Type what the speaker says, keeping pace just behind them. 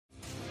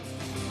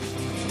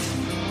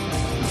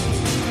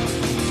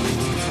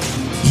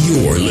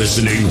You're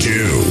listening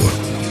to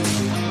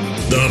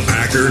the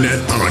Packernet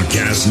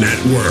Podcast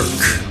Network.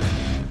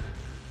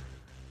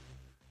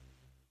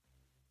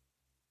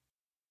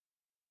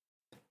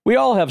 We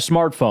all have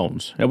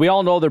smartphones, and we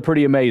all know they're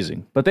pretty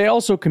amazing, but they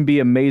also can be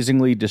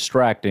amazingly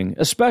distracting,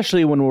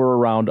 especially when we're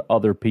around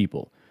other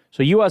people.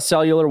 So US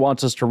Cellular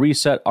wants us to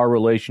reset our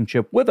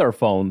relationship with our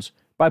phones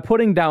by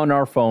putting down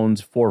our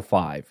phones for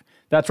 $5.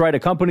 That's right, a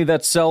company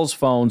that sells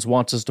phones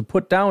wants us to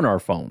put down our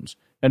phones.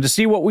 And to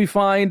see what we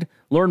find,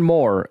 learn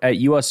more at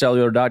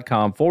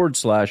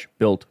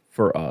uscellular.com/built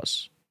for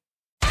us.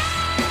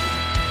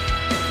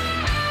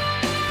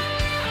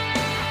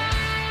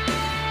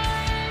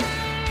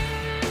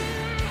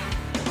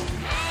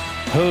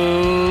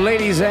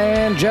 Ladies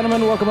and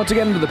gentlemen, welcome once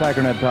again to the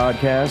Packernet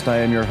Podcast. I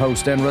am your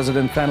host and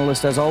resident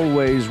panelist, as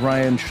always,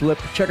 Ryan Schlipp.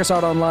 Check us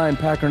out online,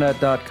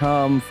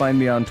 packernet.com. Find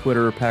me on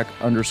Twitter,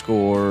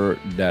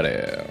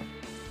 pack_daddy.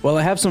 Well,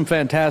 I have some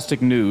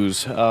fantastic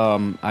news.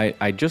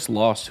 I just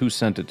lost who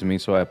sent it to me,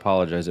 so I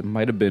apologize. It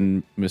might have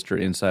been Mr.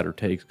 Insider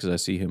Takes because I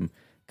see him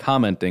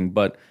commenting,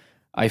 but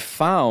I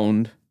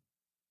found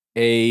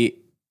a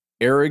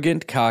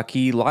arrogant,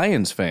 cocky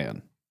Lions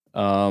fan.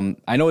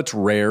 I know it's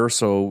rare,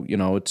 so, you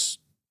know, it's...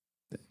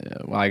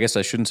 well, I guess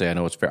I shouldn't say I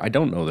know it's fair. I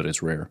don't know that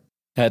it's rare.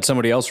 I had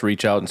somebody else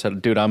reach out and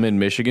said, dude, I'm in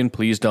Michigan.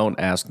 Please don't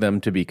ask them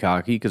to be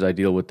cocky because I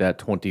deal with that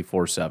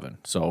 24/7.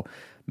 So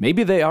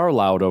maybe they are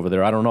loud over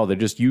there. I don't know. They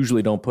just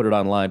usually don't put it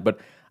online. But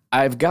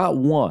I've got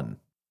one,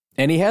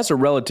 and he has a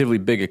relatively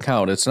big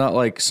account. It's not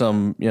like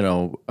some,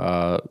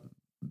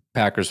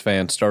 Packers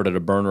fan started a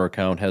burner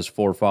account, has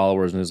 4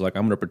 followers, and is like,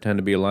 I'm going to pretend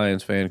to be a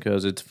Lions fan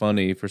because it's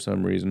funny for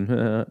some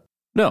reason.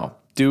 No,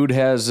 dude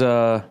has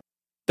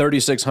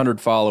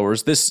 3,600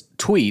 followers. This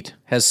tweet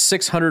has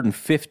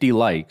 650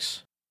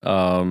 likes.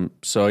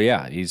 So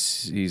yeah,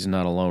 he's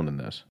not alone in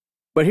this.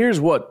 But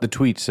here's what the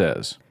tweet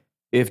says.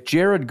 If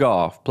Jared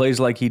Goff plays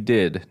like he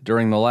did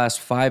during the last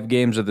 5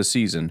 games of the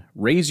season,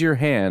 raise your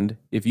hand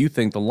if you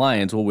think the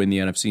Lions will win the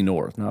NFC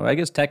North. Now, I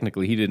guess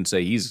technically he didn't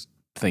say he's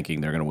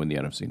thinking they're going to win the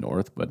NFC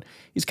North, but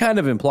he's kind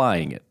of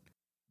implying it.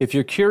 If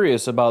you're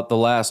curious about the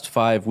last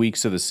 5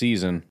 weeks of the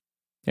season,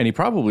 and he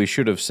probably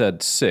should have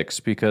said 6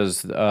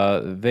 because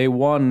they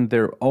won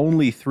their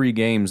only 3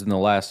 games in the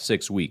last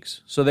 6 weeks.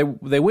 So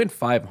they went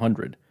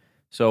 500.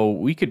 So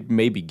we could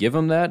maybe give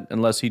him that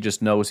unless he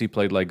just knows he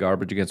played like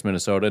garbage against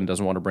Minnesota and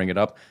doesn't want to bring it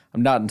up.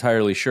 I'm not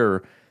entirely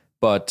sure.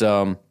 But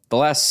the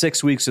last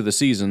 6 weeks of the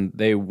season,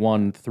 they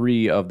won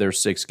 3 of their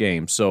 6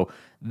 games. So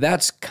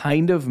that's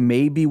kind of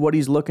maybe what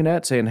he's looking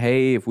at, saying,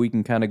 hey, if we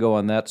can kind of go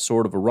on that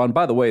sort of a run.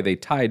 By the way, they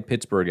tied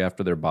Pittsburgh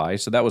after their bye,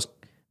 so that was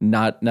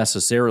not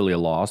necessarily a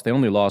loss. They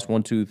only lost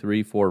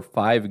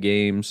 5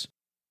 games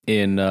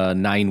in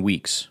 9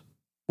 weeks,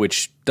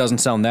 which doesn't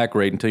sound that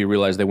great until you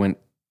realize they went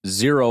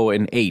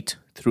 0-8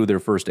 through their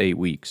first 8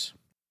 weeks.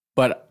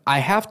 But I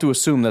have to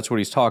assume that's what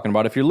he's talking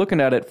about. If you're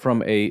looking at it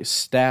from a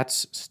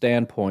stats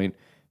standpoint,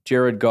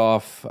 Jared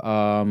Goff,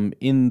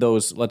 in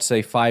those, let's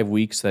say, 5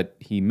 weeks that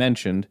he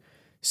mentioned,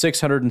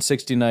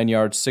 669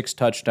 yards, 6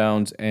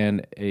 touchdowns,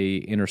 and a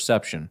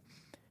interception.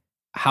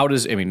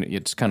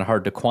 It's kind of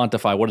hard to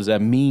quantify. What does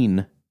that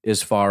mean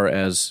as far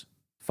as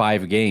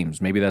 5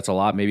 games? Maybe that's a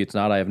lot, maybe it's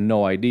not. I have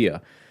no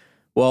idea.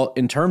 Well,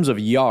 in terms of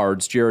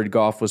yards, Jared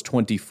Goff was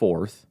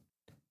 24th.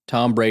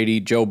 Tom Brady,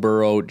 Joe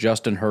Burrow,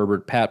 Justin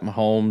Herbert, Pat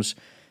Mahomes,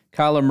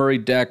 Kyler Murray,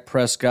 Dak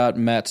Prescott,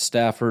 Matt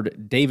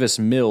Stafford, Davis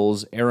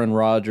Mills, Aaron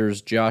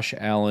Rodgers, Josh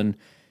Allen,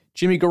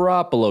 Jimmy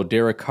Garoppolo,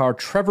 Derek Carr,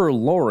 Trevor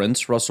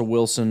Lawrence, Russell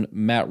Wilson,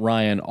 Matt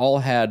Ryan, all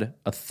had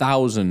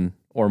 1,000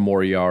 or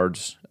more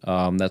yards.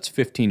 That's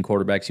 15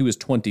 quarterbacks. He was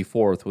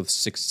 24th with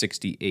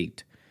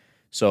 668.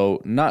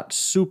 So not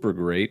super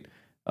great.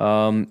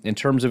 In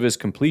terms of his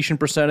completion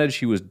percentage,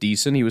 he was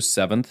decent. He was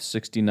 7th,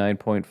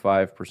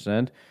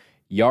 69.5%.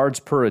 Yards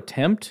per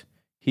attempt,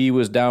 he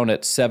was down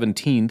at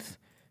 17th.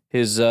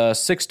 His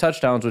 6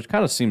 touchdowns, which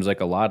kind of seems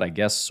like a lot, I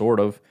guess, sort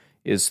of,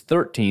 is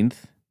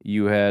 13th.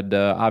 You had,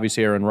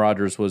 obviously, Aaron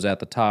Rodgers was at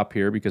the top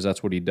here because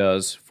that's what he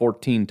does.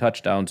 14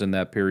 touchdowns in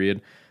that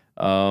period.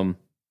 8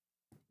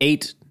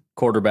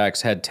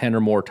 quarterbacks had 10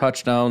 or more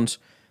touchdowns.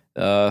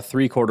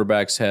 3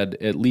 quarterbacks had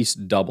at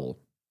least double.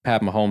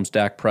 Pat Mahomes,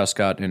 Dak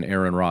Prescott, and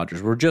Aaron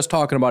Rodgers. We're just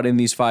talking about in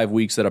these 5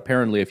 weeks that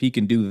apparently if he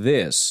can do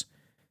this,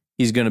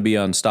 he's going to be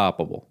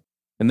unstoppable.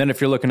 And then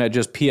if you're looking at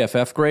just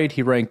PFF grade,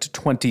 he ranked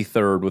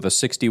 23rd with a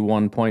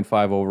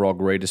 61.5 overall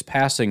grade. His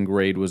passing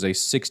grade was a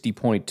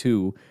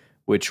 60.2,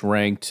 which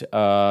ranked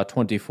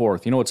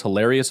 24th. You know what's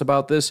hilarious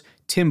about this?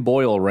 Tim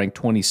Boyle ranked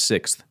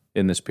 26th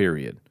in this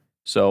period.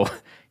 So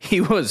he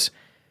was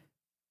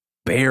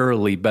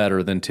barely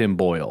better than Tim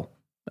Boyle.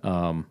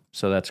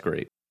 So that's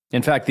great.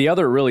 In fact, the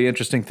other really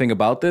interesting thing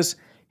about this,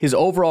 his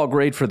overall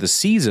grade for the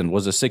season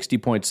was a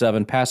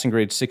 60.7, passing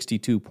grade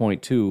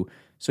 62.2.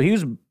 So he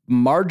was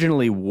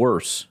marginally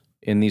worse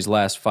in these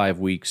last 5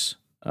 weeks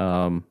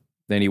than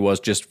he was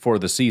just for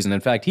the season.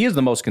 In fact, he is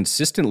the most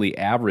consistently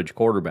average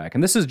quarterback.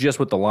 And this is just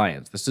with the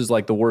Lions. This is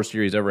like the worst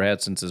year he's ever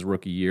had since his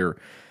rookie year.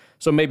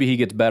 So maybe he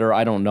gets better.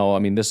 I don't know. I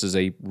mean, this is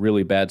a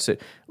really bad...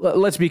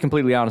 Let's be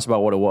completely honest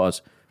about what it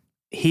was.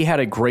 he had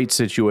a great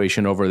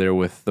situation over there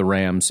with the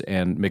Rams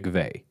and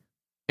McVay.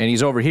 And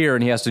he's over here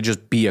and he has to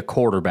just be a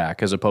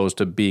quarterback as opposed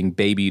to being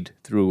babied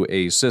through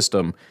a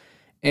system.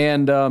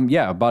 And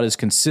about as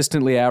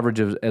consistently average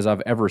as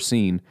I've ever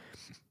seen.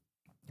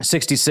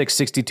 66,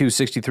 62,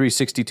 63,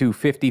 62,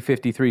 50,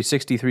 53,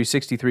 63,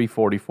 63,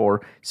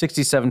 44,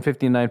 67,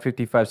 59,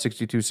 55,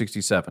 62,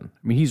 67.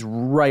 I mean, he's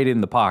right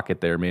in the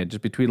pocket there, man.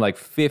 Just between like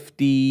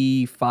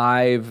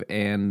 55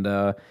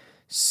 and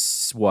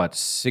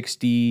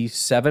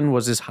 67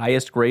 was his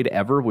highest grade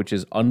ever, which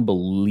is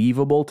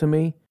unbelievable to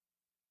me.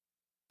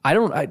 I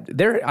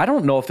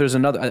don't know if there's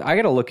another. I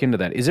got to look into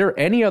that. Is there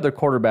any other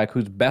quarterback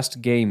whose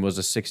best game was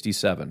a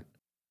 67?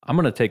 I'm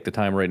going to take the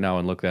time right now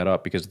and look that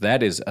up because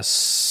that is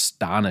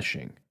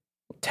astonishing.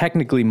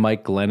 Technically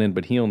Mike Glennon,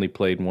 but he only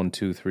played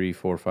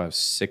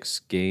 6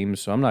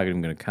 games, so I'm not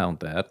even going to count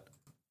that.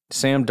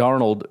 Sam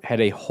Darnold had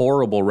a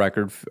horrible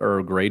record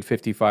or grade,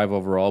 55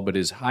 overall, but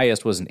his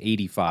highest was an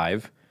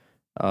 85.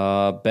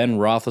 Ben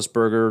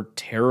Roethlisberger,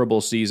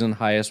 terrible season.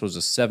 Highest was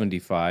a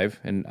 75.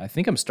 And I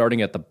think I'm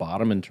starting at the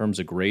bottom in terms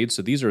of grades.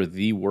 So these are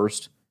the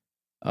worst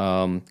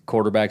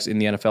quarterbacks in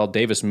the NFL.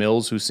 Davis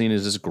Mills, who's seen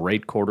as this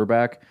great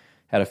quarterback,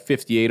 had a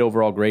 58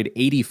 overall grade.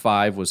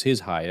 85 was his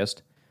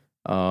highest.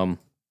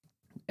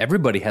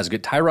 Everybody has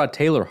good. Tyrod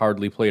Taylor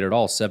hardly played at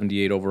all.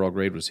 78 overall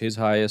grade was his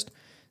highest.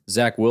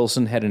 Zach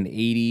Wilson had an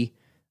 80.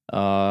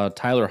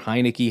 Tyler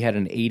Heineke had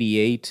an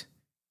 88.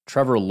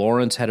 Trevor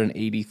Lawrence had an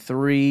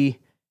 83.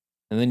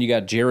 And then you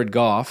got Jared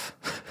Goff,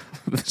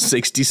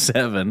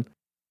 67.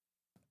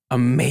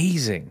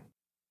 Amazing.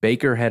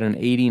 Baker had an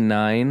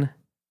 89.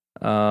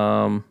 It's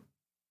not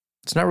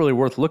really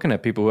worth looking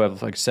at people who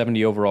have like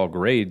 70 overall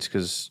grades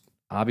because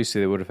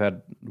obviously they would have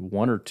had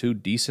 1 or 2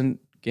 decent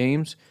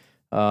games.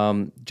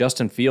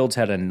 Justin Fields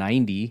had a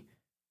 90.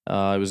 It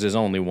was his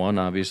only one,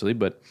 obviously.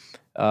 But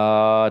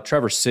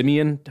Trevor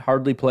Siemian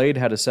hardly played,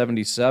 had a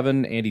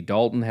 77. Andy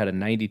Dalton had a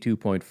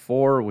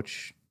 92.4,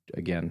 which,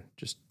 again,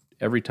 just...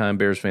 Every time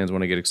Bears fans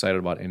want to get excited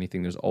about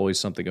anything, there's always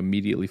something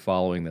immediately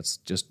following that's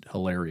just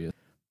hilarious.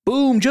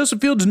 Boom, Justin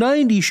Fields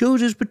 90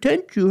 shows his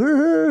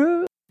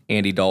potential.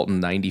 Andy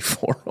Dalton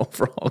 94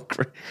 overall.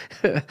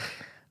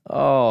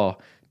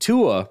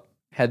 Tua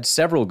had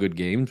several good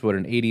games,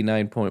 an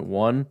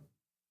 89.1.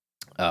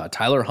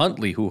 Tyler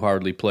Huntley, who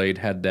hardly played,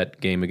 had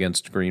that game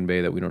against Green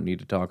Bay that we don't need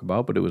to talk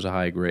about, but it was a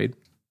high grade.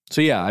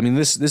 So yeah, I mean,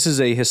 this is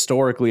a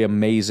historically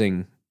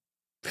amazing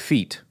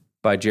feat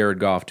by Jared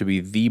Goff to be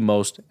the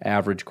most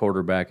average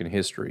quarterback in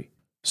history.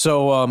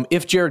 So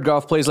if Jared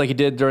Goff plays like he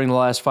did during the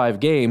last 5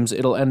 games,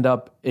 it'll end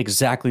up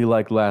exactly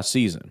like last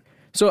season.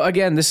 So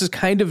again, this is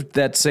kind of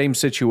that same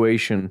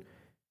situation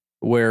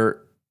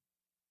where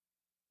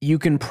you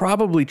can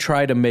probably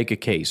try to make a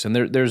case, and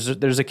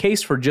there's a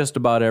case for just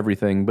about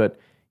everything, but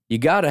you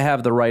got to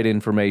have the right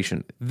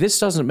information. This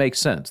doesn't make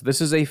sense.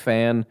 This is a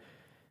fan,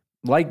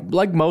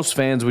 like most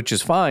fans, which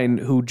is fine,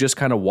 who just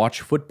kind of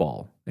watch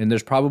football. And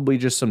there's probably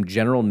just some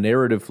general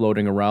narrative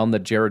floating around that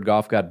Jared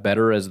Goff got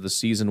better as the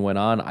season went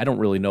on. I don't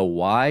really know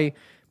why,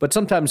 but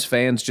sometimes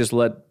fans just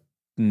let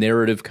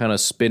narrative kind of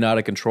spin out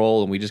of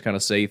control and we just kind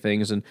of say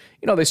things. And,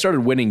 they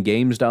started winning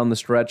games down the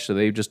stretch, so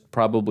they just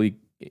probably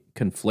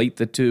conflate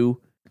the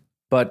two.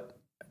 But,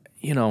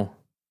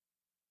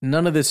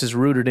 none of this is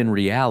rooted in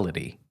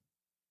reality.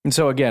 And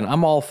so, again,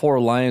 I'm all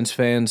for Lions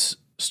fans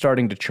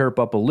starting to chirp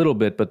up a little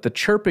bit, but the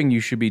chirping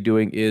you should be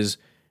doing is,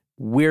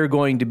 we're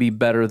going to be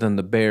better than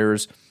the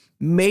Bears.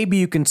 Maybe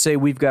you can say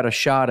we've got a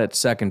shot at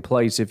second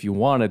place if you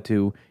wanted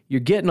to. You're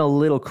getting a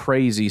little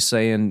crazy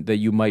saying that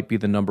you might be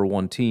the number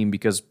 1 team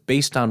because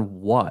based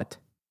on what?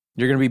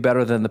 You're going to be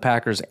better than the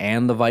Packers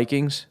and the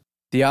Vikings?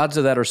 The odds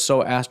of that are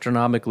so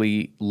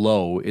astronomically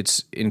low,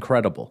 it's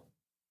incredible.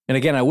 And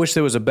again, I wish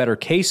there was a better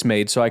case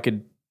made so I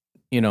could,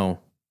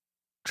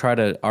 try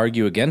to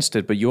argue against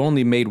it, but you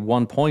only made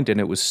 1 point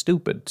and it was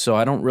stupid, so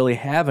I don't really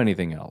have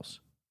anything else.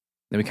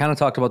 And we kind of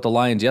talked about the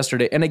Lions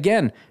yesterday. And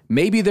again,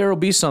 maybe there will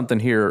be something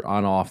here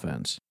on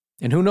offense.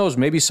 And who knows,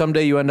 maybe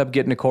someday you end up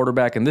getting a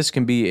quarterback, and this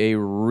can be a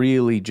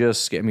really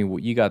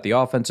you got the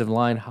offensive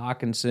line,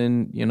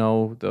 Hawkinson,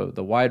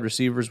 the wide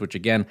receivers, which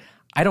again,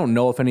 I don't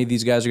know if any of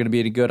these guys are going to be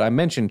any good. I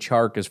mentioned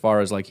Chark as far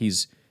as like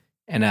he's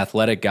an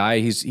athletic guy.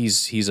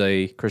 He's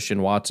a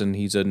Christian Watson.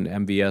 He's an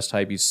MVS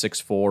type. He's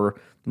 6'4",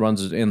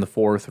 runs in the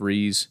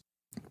 4.3s.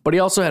 But he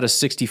also had a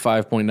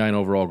 65.9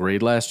 overall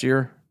grade last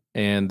year.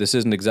 And this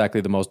isn't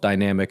exactly the most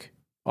dynamic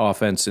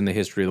offense in the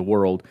history of the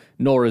world,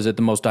 nor is it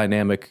the most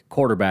dynamic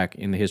quarterback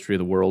in the history of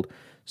the world.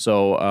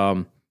 So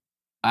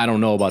I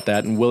don't know about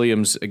that. And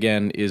Williams,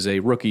 again, is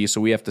a rookie,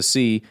 so we have to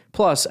see.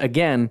 Plus,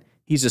 again,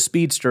 he's a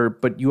speedster,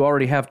 but you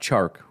already have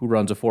Chark, who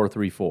runs a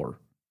 4.34,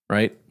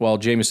 right? While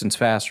Jameson's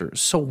faster.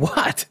 So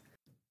what?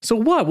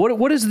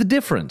 What is the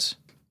difference?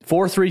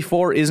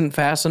 4.34 isn't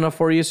fast enough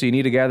for you, so you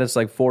need a guy that's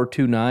like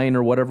 4.29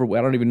 or whatever.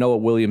 I don't even know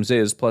what Williams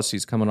is. Plus,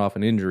 he's coming off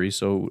an injury,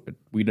 so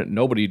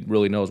nobody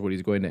really knows what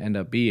he's going to end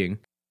up being.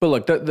 But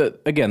look,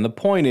 the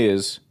point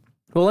is,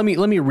 well, let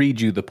me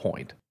read you the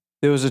point.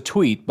 There was a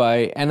tweet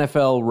by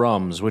NFL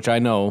Rums, which I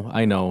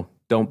know,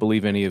 don't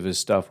believe any of his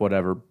stuff,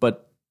 whatever.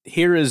 But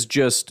here is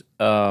just,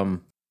 I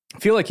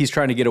feel like he's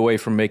trying to get away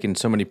from making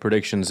so many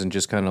predictions and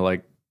just kind of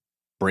like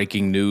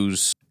breaking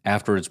news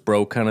after it's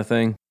broke kind of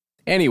thing.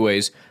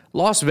 Anyways,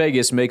 Las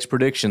Vegas makes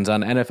predictions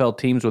on NFL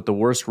teams with the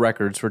worst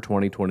records for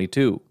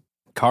 2022.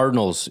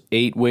 Cardinals,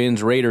 8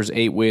 wins. Raiders,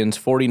 8 wins.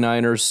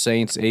 49ers,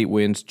 Saints, 8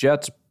 wins.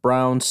 Jets,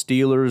 Browns,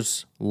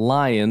 Steelers,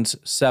 Lions,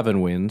 7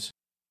 wins.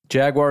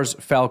 Jaguars,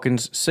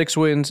 Falcons, 6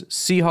 wins.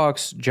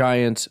 Seahawks,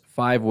 Giants,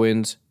 5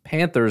 wins.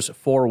 Panthers,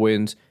 4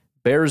 wins.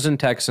 Bears and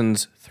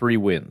Texans, 3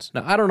 wins.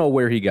 Now, I don't know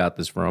where he got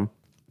this from,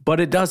 but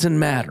it doesn't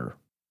matter.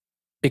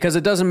 Because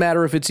it doesn't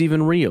matter if it's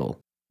even real.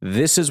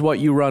 This is what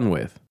you run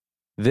with.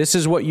 This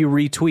is what you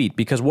retweet,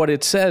 because what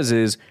it says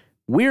is,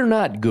 we're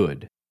not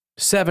good.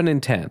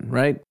 7-10,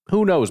 right?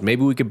 Who knows?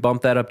 Maybe we could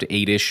bump that up to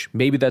 8-ish.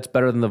 Maybe that's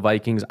better than the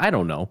Vikings. I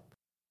don't know.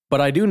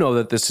 But I do know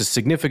that this is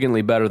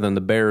significantly better than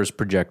the Bears'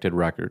 projected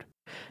record.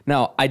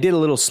 Now, I did a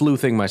little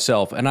sleuthing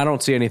myself, and I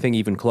don't see anything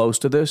even close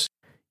to this.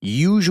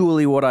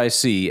 Usually what I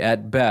see,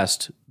 at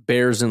best,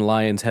 Bears and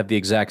Lions have the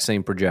exact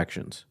same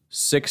projections.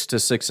 6 to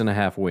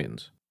 6.5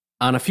 wins.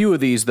 On a few of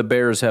these, the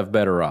Bears have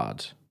better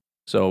odds.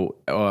 So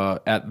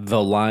at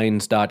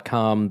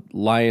thelines.com,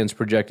 Lions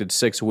projected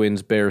 6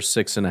 wins, Bears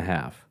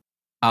 6.5.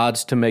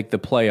 Odds to make the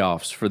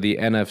playoffs for the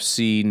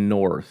NFC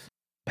North.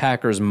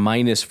 Packers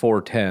minus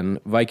 410,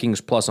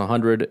 Vikings plus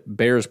 100,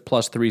 Bears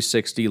plus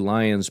 360,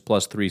 Lions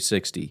plus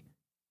 360.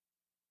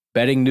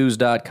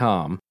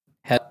 Bettingnews.com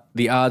had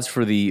the odds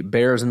for the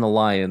Bears and the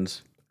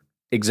Lions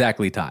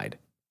exactly tied.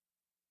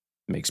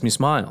 Makes me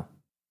smile.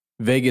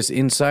 Vegas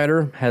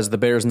Insider has the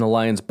Bears and the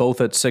Lions both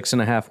at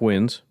 6.5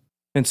 wins.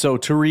 And so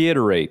to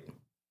reiterate,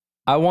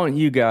 I want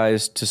you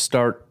guys to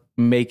start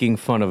making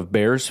fun of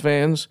Bears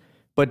fans,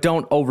 but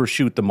don't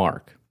overshoot the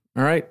mark.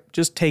 All right?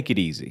 Just take it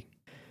easy.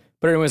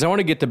 But anyways, I want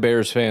to get to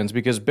Bears fans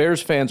because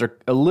Bears fans are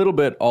a little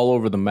bit all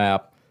over the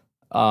map.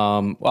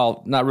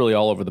 Well, not really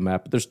all over the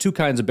map, but there's 2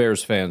 kinds of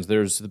Bears fans.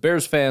 There's the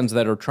Bears fans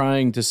that are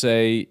trying to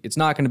say it's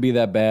not going to be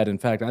that bad. In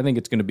fact, I think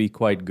it's going to be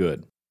quite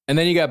good. And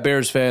then you got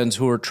Bears fans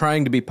who are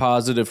trying to be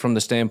positive from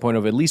the standpoint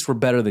of at least we're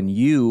better than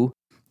you.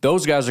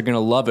 Those guys are going to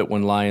love it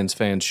when Lions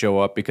fans show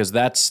up because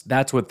that's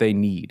what they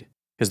need.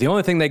 Because the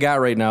only thing they got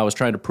right now is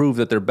trying to prove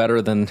that they're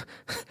better than,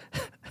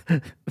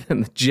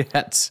 than the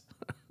Jets.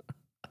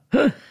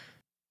 But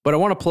I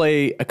want to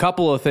play a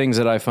couple of things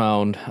that I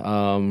found.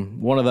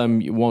 One of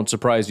them won't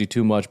surprise you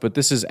too much, but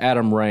this is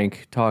Adam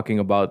Rank talking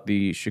about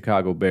the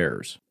Chicago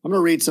Bears. I'm going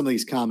to read some of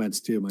these comments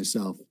too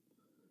myself.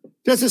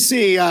 Just to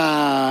see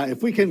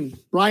if we can,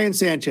 Brian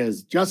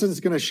Sanchez, Justin's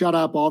going to shut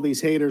up all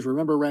these haters.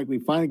 Remember, Rank, we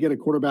finally get a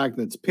quarterback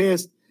that's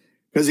pissed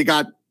because he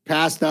got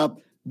passed up.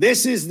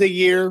 This is the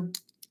year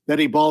that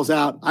he balls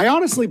out. I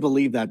honestly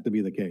believe that to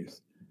be the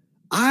case.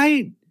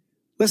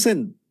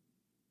 Listen,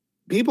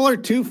 people are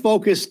too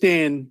focused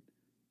in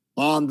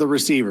on the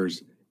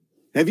receivers.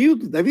 Have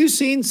you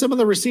seen some of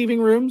the receiving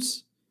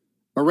rooms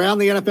around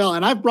the NFL?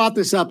 And I've brought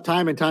this up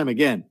time and time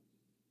again.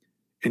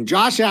 In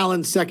Josh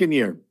Allen's second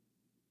year,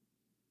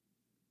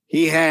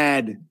 he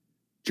had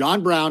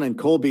John Brown and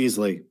Cole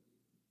Beasley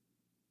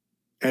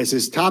as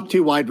his top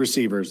 2 wide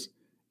receivers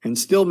and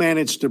still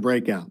managed to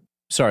break out.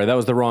 Sorry, that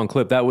was the wrong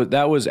clip. That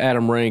was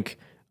Adam Rank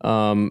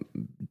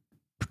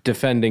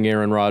defending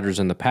Aaron Rodgers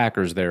and the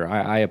Packers there.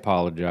 I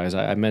apologize.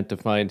 I meant to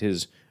find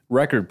his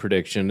record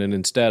prediction, and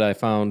instead I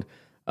found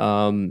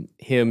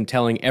him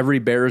telling every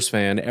Bears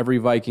fan, every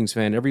Vikings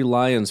fan, every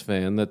Lions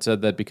fan that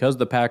said that because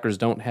the Packers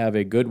don't have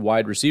a good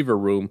wide receiver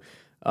room,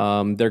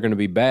 they're going to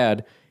be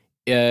bad.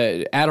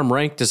 Adam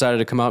Rank decided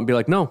to come out and be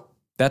like, no,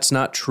 that's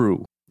not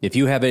true. If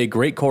you have a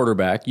great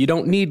quarterback, you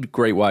don't need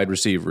great wide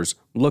receivers.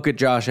 Look at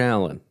Josh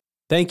Allen.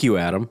 Thank you,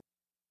 Adam.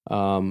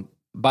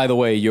 By the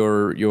way,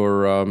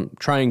 you're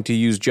trying to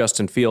use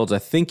Justin Fields. I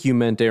think you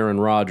meant Aaron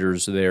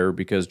Rodgers there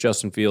because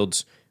Justin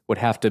Fields would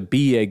have to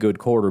be a good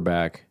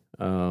quarterback,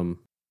 and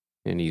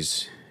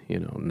he's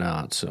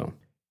not. So,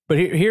 but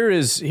here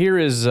is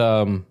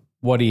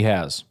what he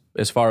has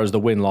as far as the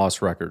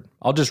win-loss record.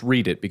 I'll just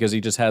read it because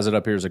he just has it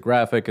up here as a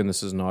graphic, and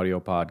this is an audio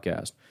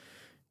podcast.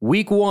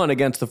 Week 1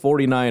 against the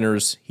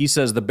 49ers, he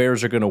says the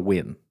Bears are going to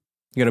win.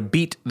 You're going to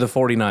beat the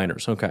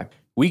 49ers. Okay.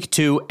 Week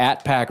 2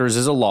 at Packers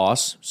is a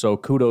loss, so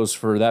kudos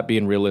for that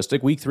being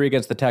realistic. Week 3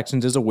 against the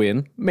Texans is a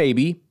win,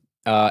 maybe.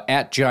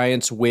 At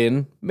Giants,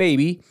 win,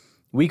 maybe.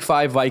 Week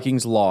 5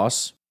 Vikings,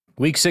 loss.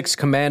 Week 6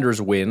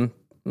 Commanders, win.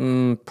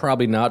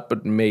 Probably not,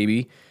 but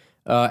maybe.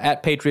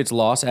 At Patriots,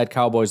 loss. At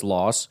Cowboys,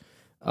 loss.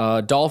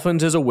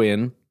 Dolphins is a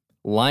win.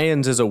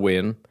 Lions is a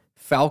win.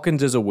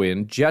 Falcons is a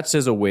win. Jets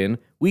is a win.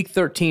 Week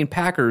 13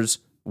 Packers,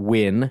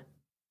 win.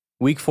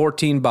 Week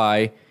 14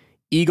 bye.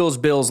 Eagles,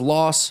 Bills,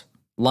 loss.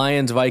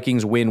 Lions,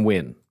 Vikings,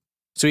 win.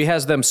 So he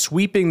has them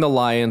sweeping the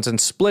Lions and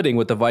splitting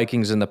with the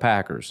Vikings and the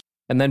Packers.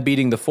 And then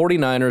beating the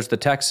 49ers, the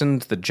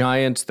Texans, the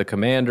Giants, the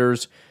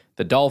Commanders,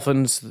 the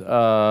Dolphins,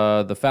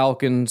 the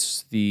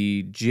Falcons,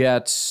 the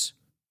Jets,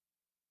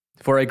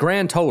 for a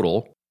grand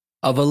total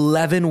of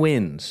 11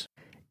 wins.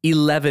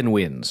 11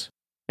 wins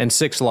and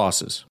 6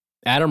 losses.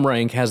 Adam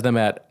Rank has them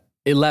at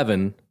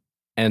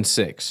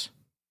 11-6.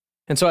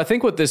 And so I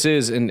think what this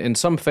is, and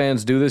some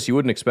fans do this, you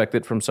wouldn't expect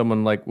it from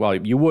someone like, well,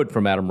 you would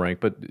from Adam Rank,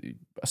 but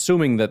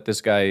assuming that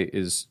this guy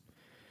is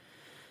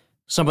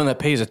someone that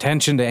pays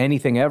attention to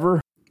anything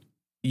ever,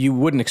 you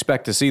wouldn't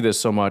expect to see this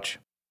so much.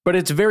 But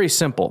it's very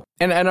simple.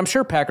 And I'm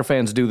sure Packer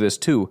fans do this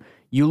too.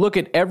 You look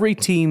at every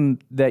team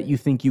that you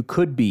think you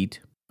could beat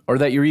or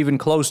that you're even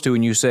close to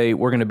and you say,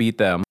 we're going to beat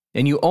them.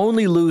 And you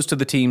only lose to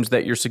the teams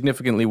that you're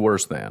significantly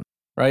worse than,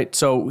 right?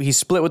 So he's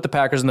split with the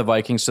Packers and the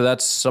Vikings, so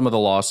that's some of the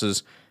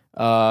losses.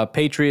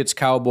 Patriots,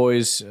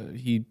 Cowboys,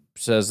 he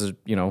says,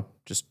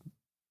 just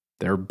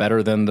they're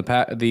better than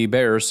the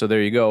Bears, so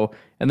there you go.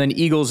 And then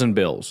Eagles and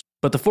Bills.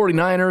 But the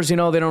 49ers,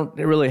 they don't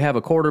really have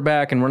a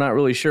quarterback, and we're not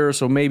really sure,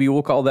 so maybe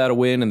we'll call that a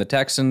win. And the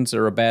Texans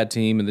are a bad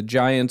team, and the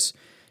Giants,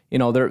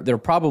 they're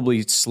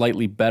probably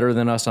slightly better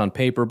than us on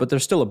paper, but they're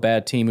still a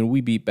bad team, and we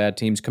beat bad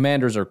teams.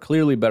 Commanders are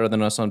clearly better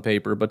than us on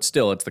paper, but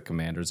still, it's the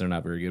Commanders. They're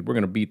not very good. We're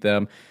going to beat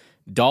them.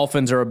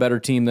 Dolphins are a better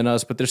team than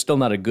us, but they're still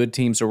not a good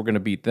team, so we're going to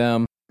beat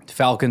them.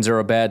 Falcons are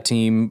a bad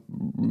team.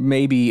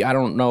 Maybe, I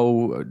don't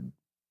know,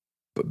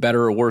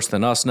 better or worse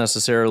than us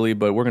necessarily,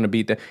 but we're going to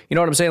beat them. You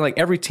know what I'm saying? Like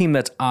every team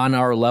that's on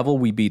our level,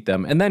 we beat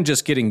them. And then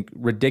just getting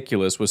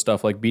ridiculous with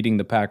stuff like beating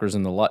the Packers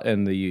and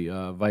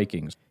the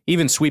Vikings.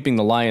 Even sweeping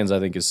the Lions, I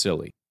think, is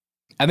silly.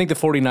 I think the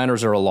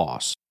 49ers are a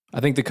loss.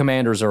 I think the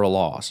Commanders are a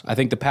loss. I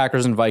think the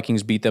Packers and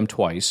Vikings beat them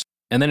twice.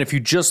 And then if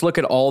you just look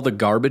at all the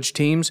garbage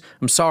teams,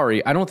 I'm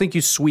sorry, I don't think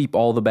you sweep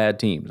all the bad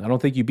teams. I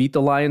don't think you beat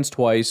the Lions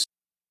twice,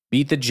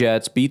 beat the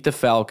Jets, beat the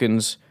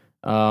Falcons.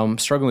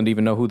 Struggling to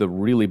even know who the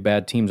really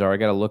bad teams are. I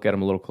got to look at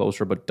them a little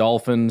closer. But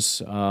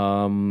Dolphins,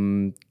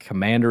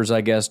 Commanders,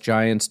 I guess,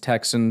 Giants,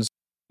 Texans.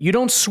 You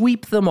don't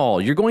sweep them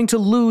all. You're going to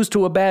lose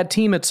to a bad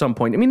team at some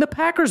point. I mean, the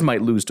Packers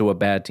might lose to a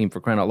bad team,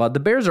 for crying out loud. The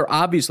Bears are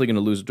obviously going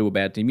to lose to a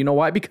bad team. You know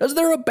why? Because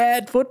they're a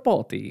bad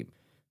football team.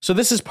 So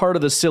this is part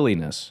of the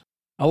silliness.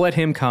 I'll let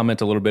him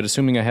comment a little bit,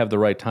 assuming I have the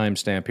right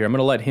timestamp here. I'm going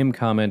to let him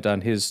comment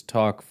on his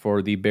talk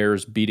for the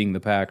Bears beating the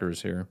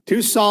Packers here.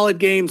 2 solid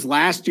games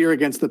last year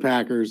against the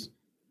Packers.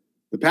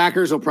 The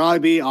Packers will probably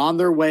be on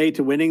their way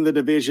to winning the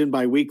division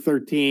by week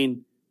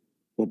 13.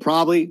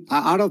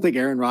 I don't think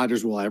Aaron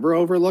Rodgers will ever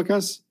overlook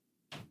us.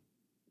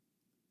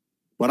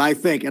 But I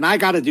think, and I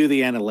got to do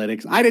the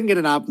analytics. I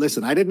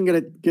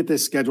didn't get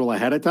this schedule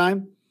ahead of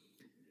time.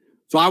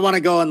 So I want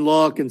to go and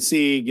look and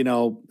see,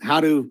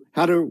 how do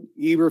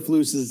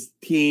Eberflus's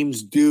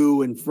teams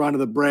do in front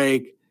of the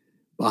break,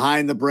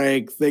 behind the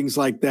break, things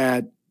like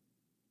that.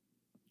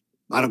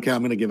 I don't care. I'm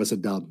going to give us a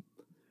dub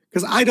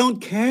because I don't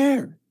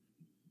care.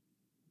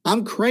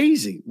 I'm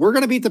crazy. We're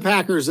going to beat the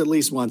Packers at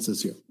least once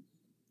this year.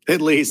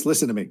 At least,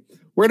 listen to me.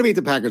 We're going to beat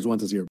the Packers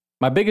once this year.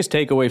 My biggest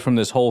takeaway from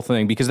this whole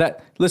thing, because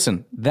that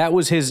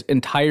was his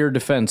entire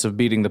defense of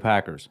beating the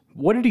Packers.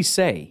 What did he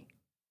say?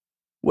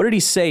 What did he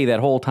say that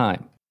whole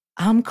time?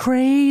 I'm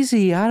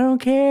crazy. I don't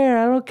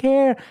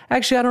care.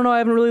 Actually, I don't know. I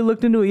haven't really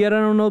looked into it yet. I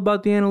don't know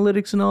about the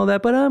analytics and all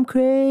that, but I'm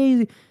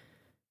crazy.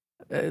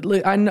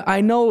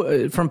 I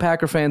know from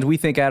Packer fans, we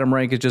think Adam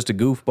Rank is just a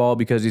goofball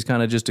because he's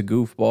kind of just a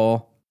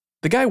goofball.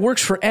 The guy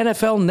works for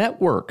NFL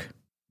Network.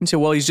 You say,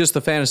 well, he's just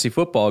the fantasy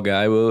football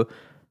guy. Well,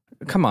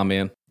 come on,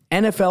 man.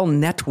 NFL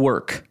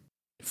Network,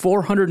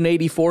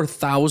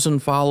 484,000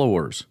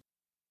 followers.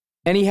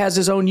 And he has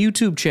his own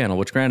YouTube channel,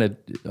 which granted,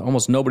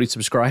 almost nobody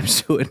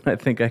subscribes to it, and I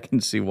think I can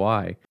see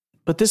why.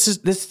 But it's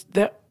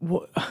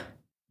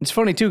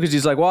funny too, because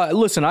he's like, well,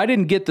 listen, I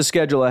didn't get the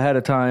schedule ahead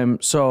of time,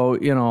 so,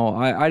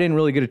 I didn't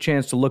really get a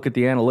chance to look at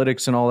the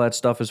analytics and all that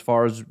stuff as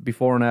far as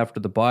before and after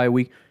the bye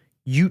week.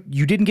 You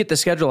didn't get the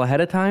schedule ahead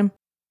of time?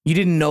 You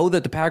didn't know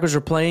that the Packers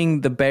are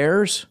playing the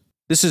Bears?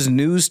 This is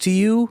news to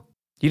you?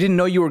 You didn't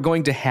know you were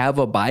going to have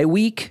a bye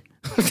week?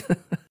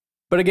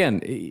 But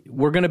again,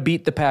 we're going to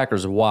beat the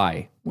Packers.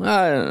 Why?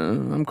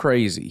 I'm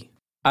crazy.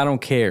 I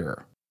don't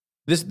care.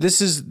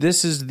 This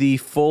is the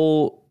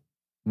full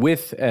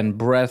width and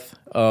breadth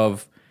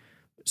of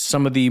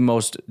some of the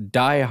most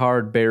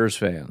diehard Bears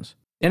fans.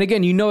 And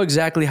again, you know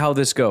exactly how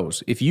this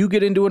goes. If you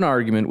get into an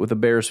argument with a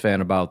Bears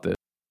fan about this,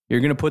 you're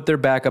going to put their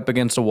back up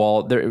against a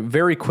wall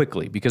very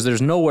quickly because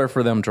there's nowhere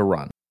for them to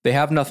run. They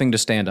have nothing to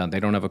stand on. They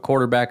don't have a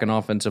quarterback, an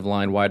offensive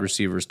line, wide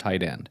receivers,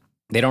 tight end.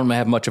 They don't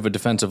have much of a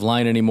defensive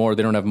line anymore.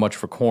 They don't have much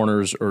for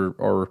corners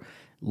or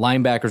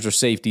linebackers or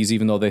safeties,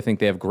 even though they think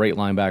they have great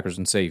linebackers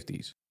and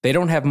safeties. They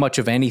don't have much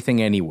of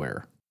anything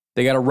anywhere.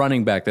 They got a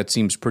running back that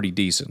seems pretty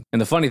decent.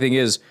 And the funny thing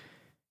is,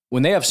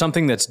 when they have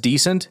something that's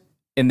decent,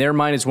 in their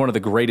mind, it's one of the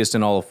greatest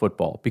in all of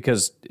football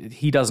because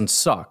he doesn't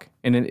suck.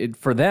 And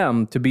for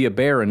them to be a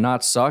Bear and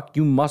not suck,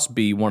 you must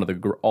be one of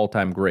the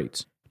all-time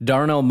greats.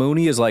 Darnell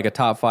Mooney is like a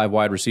top 5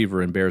 wide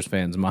receiver in Bears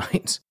fans'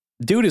 minds.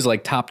 Dude is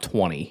like top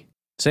 20.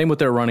 Same with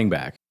their running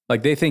back.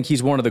 Like they think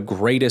he's one of the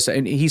greatest,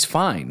 and he's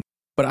fine.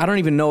 But I don't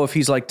even know if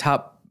he's like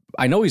top.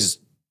 I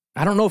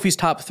don't know if he's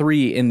top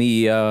 3 in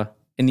the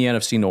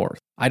NFC North.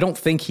 I don't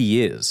think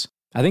he is.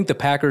 I think the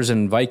Packers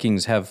and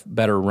Vikings have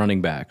better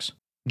running backs.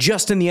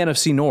 Just in the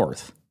NFC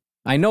North.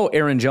 I know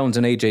Aaron Jones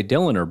and A.J.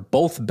 Dillon are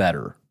both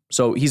better.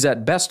 So he's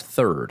at best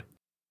 3rd.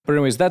 But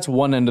anyways, that's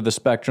one end of the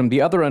spectrum.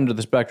 The other end of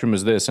the spectrum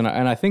is this, and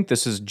I think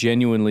this is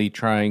genuinely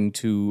trying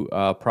to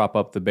prop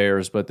up the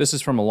Bears, but this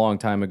is from a long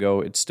time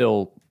ago. It's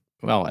still,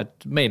 well,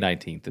 at May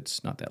 19th.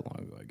 It's not that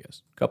long ago, I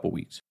guess. A couple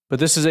weeks. But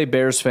this is a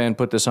Bears fan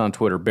put this on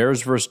Twitter.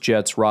 Bears versus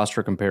Jets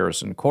roster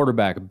comparison.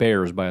 Quarterback,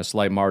 Bears by a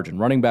slight margin.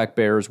 Running back,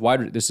 Bears.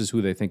 This is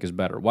who they think is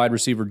better. Wide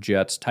receiver,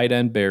 Jets. Tight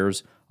end,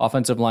 Bears.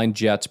 Offensive line,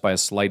 Jets by a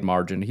slight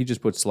margin. He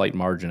just put slight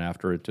margin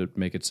after it to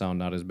make it sound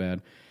not as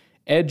bad.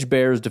 Edge,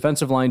 Bears.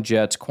 Defensive line,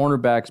 Jets.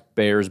 Cornerbacks,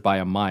 Bears by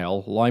a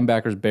mile.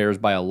 Linebackers, Bears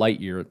by a light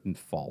year.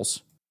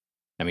 False.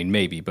 I mean,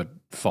 maybe, but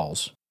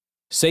false.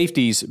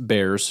 Safeties,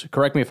 Bears.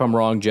 Correct me if I'm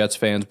wrong, Jets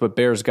fans, but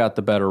Bears got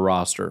the better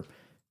roster.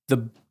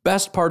 The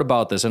best part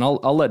about this, and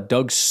I'll let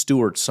Doug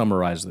Stewart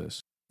summarize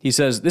this. He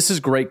says, this is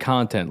great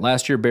content.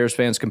 Last year, Bears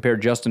fans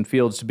compared Justin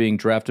Fields to being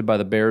drafted by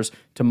the Bears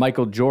to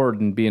Michael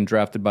Jordan being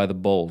drafted by the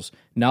Bulls.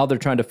 Now they're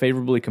trying to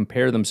favorably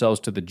compare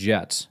themselves to the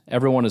Jets.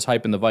 Everyone is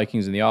hyping the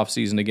Vikings in the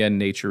offseason. Again,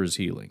 nature is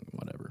healing,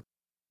 whatever.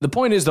 The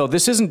point is, though,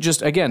 this isn't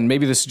just, again,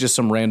 maybe this is just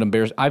some random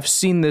Bears. I've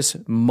seen this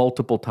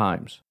multiple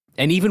times.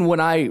 And even when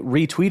I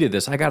retweeted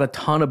this, I got a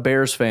ton of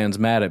Bears fans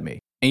mad at me.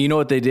 And you know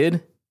what they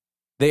did?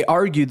 They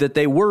argued that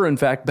they were, in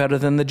fact, better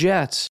than the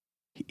Jets.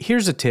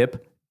 Here's a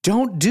tip.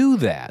 Don't do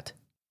that.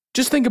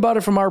 Just think about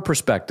it from our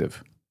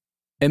perspective.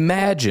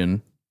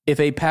 Imagine if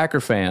a Packer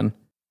fan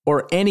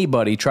or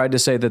anybody tried to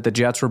say that the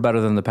Jets were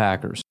better than the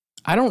Packers.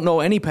 I don't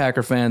know any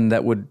Packer fan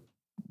that would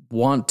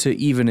want to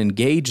even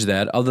engage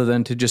that other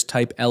than to just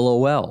type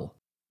LOL.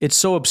 It's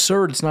so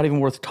absurd, it's not even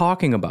worth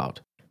talking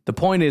about. The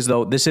point is,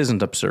 though, this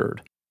isn't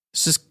absurd.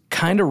 This is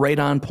kind of right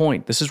on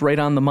point. This is right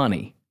on the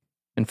money.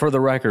 And for the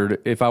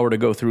record, if I were to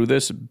go through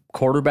this,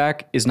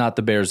 quarterback is not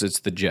the Bears, it's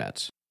the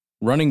Jets.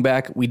 Running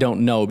back, we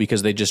don't know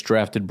because they just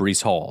drafted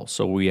Breece Hall.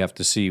 So we have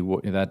to see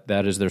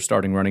that is their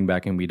starting running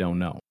back, and we don't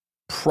know.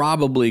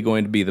 Probably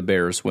going to be the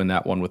Bears win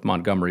that one with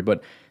Montgomery.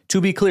 But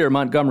to be clear,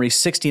 Montgomery,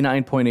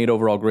 69.8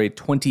 overall grade,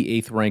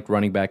 28th ranked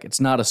running back. It's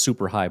not a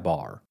super high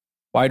bar.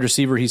 Wide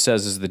receiver, he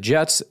says, is the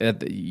Jets.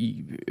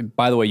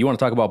 By the way, you want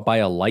to talk about by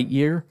a light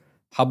year?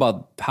 How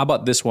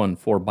about this one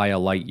for by a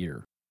light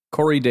year?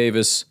 Corey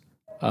Davis,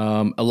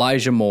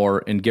 Elijah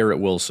Moore, and Garrett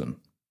Wilson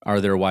are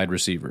their wide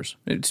receivers.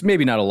 It's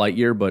maybe not a light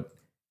year, but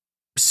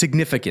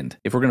significant.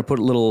 If we're going to put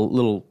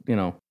little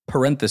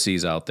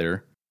parentheses out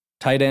there.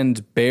 Tight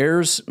end,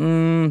 Bears. I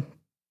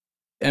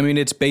mean,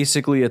 it's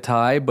basically a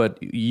tie, but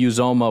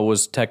Uzomah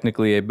was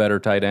technically a better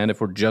tight end.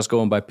 If we're just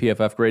going by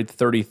PFF grade,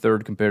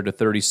 33rd compared to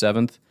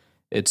 37th.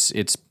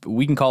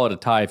 We can call it a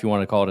tie if you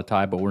want to call it a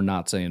tie, but we're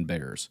not saying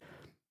Bears.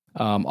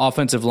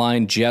 Offensive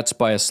line, Jets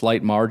by a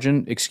slight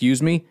margin.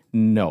 Excuse me?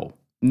 No,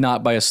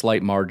 not by a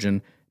slight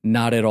margin.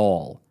 Not at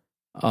all.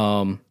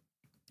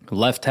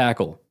 Left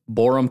tackle,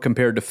 Borum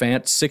compared to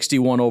Fant,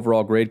 61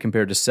 overall grade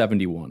compared to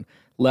 71.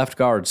 Left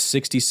guard,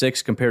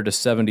 66 compared to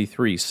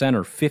 73.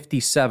 Center,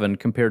 57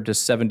 compared to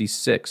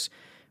 76.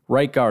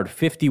 Right guard,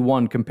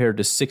 51 compared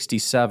to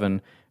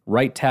 67.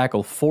 Right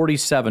tackle,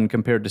 47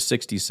 compared to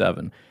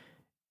 67.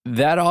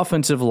 That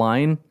offensive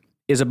line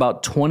is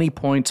about 20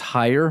 points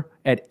higher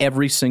at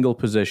every single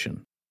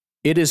position.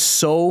 It is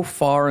so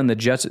far in the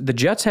Jets. The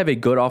Jets have a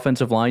good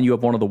offensive line. You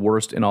have one of the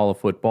worst in all of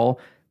football.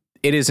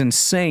 It is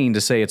insane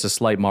to say it's a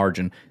slight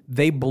margin.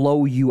 They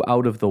blow you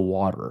out of the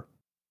water.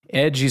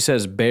 Edge, he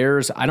says,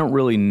 Bears, I don't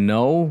really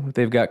know.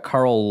 They've got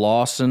Carl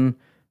Lawson,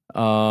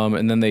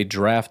 and then they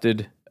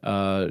drafted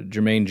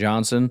Jermaine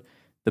Johnson.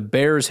 The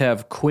Bears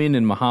have Quinn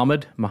and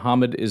Muhammad.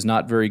 Muhammad is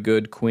not very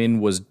good. Quinn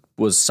was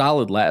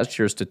solid last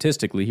year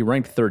statistically. He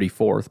ranked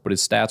 34th, but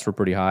his stats were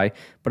pretty high.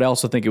 But I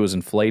also think it was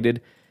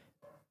inflated.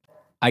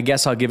 I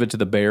guess I'll give it to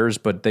the Bears,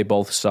 but they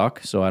both suck,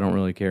 so I don't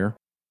really care.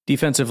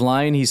 Defensive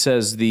line, he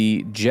says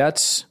the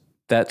Jets,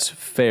 that's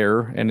fair,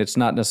 and it's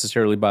not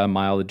necessarily by a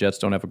mile. The Jets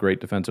don't have a great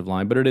defensive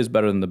line, but it is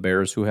better than the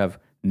Bears, who have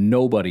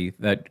nobody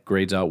that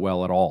grades out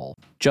well at all.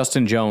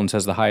 Justin Jones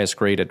has the highest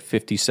grade at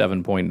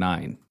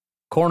 57.9.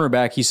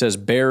 Cornerback, he says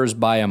Bears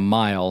by a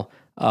mile.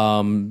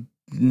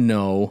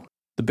 No.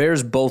 The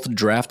Bears both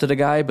drafted a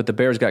guy, but the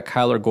Bears got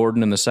Kyler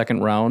Gordon in the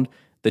second round.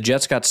 The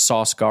Jets got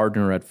Sauce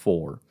Gardner at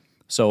 4.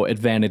 So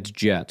advantage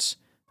Jets.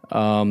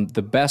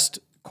 The best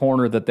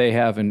corner that they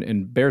have,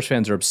 and Bears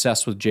fans are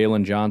obsessed with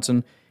Jalen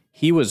Johnson.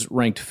 He was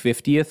ranked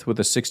 50th with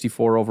a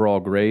 64 overall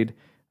grade.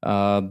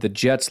 The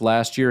Jets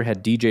last year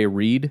had DJ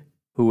Reed,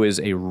 who is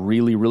a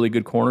really, really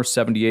good corner,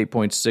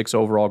 78.6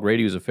 overall grade.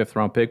 He was a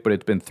fifth-round pick, but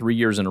it's been 3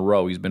 years in a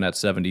row. He's been at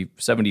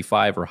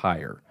 75 or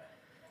higher.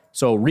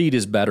 So Reed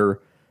is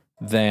better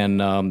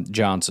than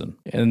Johnson.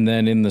 And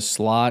then in the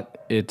slot,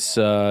 it's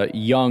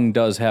Young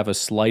does have a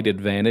slight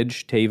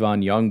advantage.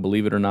 Tavon Young,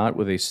 believe it or not,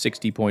 with a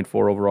 60.4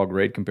 overall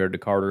grade compared to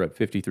Carter at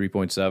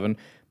 53.7.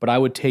 But I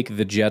would take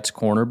the Jets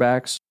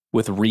cornerbacks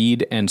with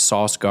Reed and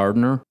Sauce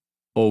Gardner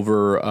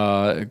over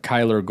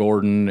Kyler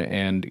Gordon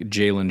and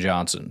Jalen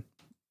Johnson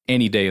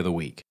any day of the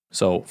week.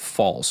 So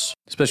false,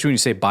 especially when you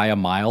say by a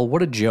mile.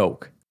 What a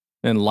joke.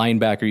 And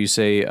linebacker, you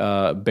say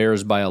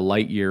Bears by a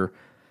light year.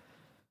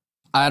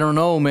 I don't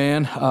know,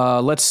 man.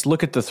 Let's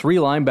look at the 3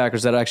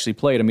 linebackers that actually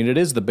played. I mean, it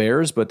is the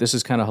Bears, but this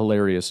is kind of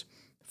hilarious.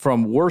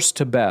 from worst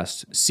to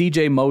best,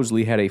 C.J.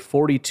 Mosley had a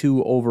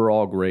 42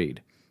 overall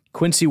grade.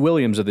 Quincy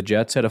Williams of the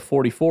Jets had a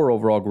 44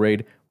 overall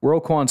grade.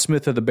 Roquan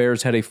Smith of the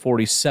Bears had a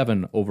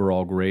 47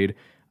 overall grade.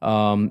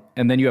 And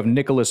then you have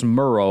Nicholas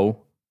Morrow,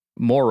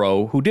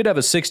 who did have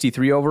a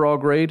 63 overall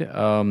grade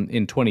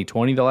in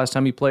 2020, the last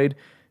time he played.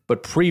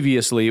 But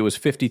previously, it was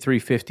 53,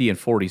 50, and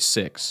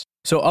 46.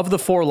 So of the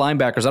 4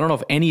 linebackers, I don't know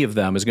if any of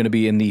them is going to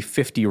be in the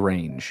 50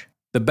 range.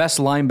 The best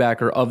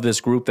linebacker of this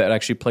group that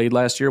actually played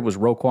last year was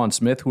Roquan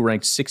Smith, who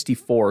ranked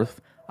 64th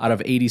out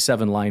of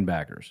 87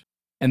 linebackers.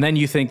 And then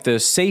you think the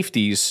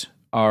safeties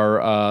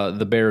are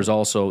the Bears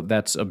also.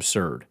 That's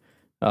absurd.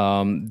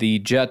 The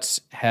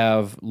Jets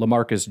have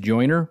LaMarcus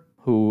Joyner,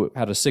 who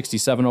had a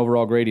 67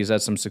 overall grade. He's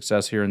had some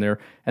success here and there.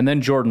 And then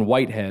Jordan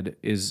Whitehead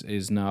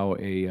is now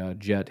a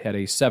Jet, had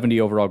a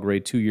 70 overall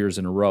grade 2 years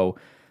in a row.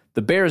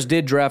 The Bears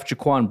did draft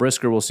Jaquan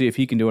Brisker. We'll see if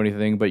he can do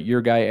anything, but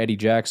your guy, Eddie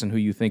Jackson, who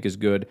you think is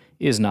good,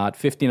 is not.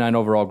 59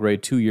 overall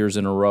grade 2 years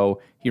in a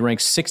row. He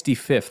ranks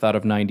 65th out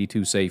of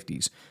 92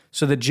 safeties.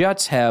 So the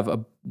Jets have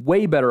a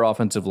way better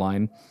offensive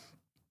line,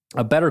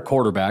 a better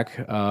quarterback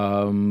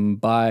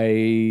by...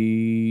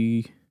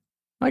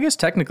 I guess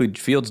technically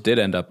Fields did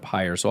end up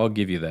higher, so I'll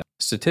give you that.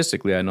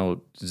 Statistically, I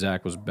know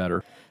Zach was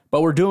better.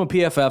 But we're doing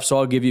PFF, so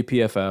I'll give you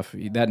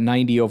PFF. That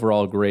 90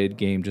 overall grade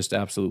game just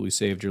absolutely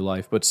saved your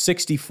life. But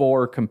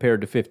 64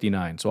 compared to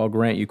 59, so I'll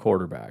grant you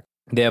quarterback.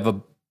 They have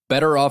a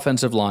better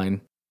offensive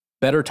line,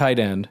 better tight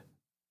end,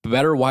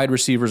 better wide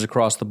receivers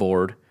across the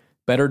board,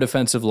 better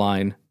defensive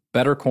line,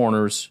 better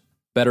corners,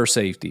 better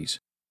safeties.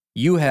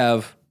 You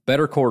have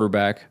better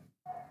quarterback,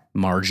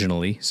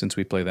 marginally, since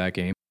we play that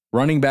game.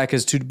 Running back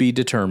is to be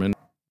determined.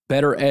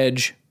 Better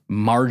edge,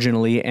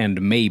 marginally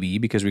and maybe,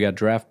 because we got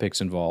draft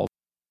picks involved.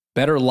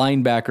 Better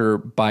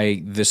linebacker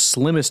by the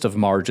slimmest of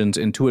margins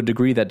and to a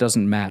degree that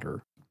doesn't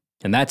matter.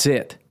 And that's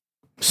it.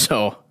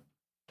 So,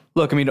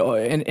 look, I mean,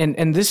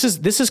 and this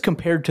is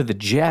compared to the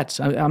Jets.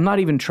 I'm not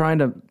even trying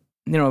to,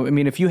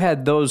 if you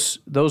had those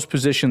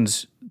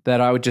positions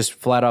that I would just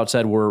flat out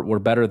said were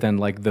better than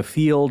like the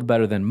field,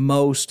 better than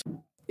most,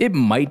 it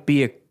might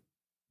be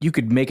you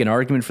could make an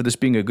argument for this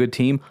being a good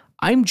team.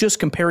 I'm just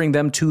comparing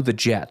them to the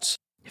Jets.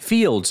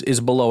 Fields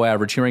is below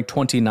average. He ranked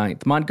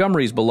 29th.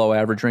 Montgomery is below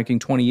average, ranking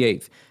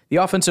 28th. The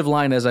offensive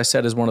line, as I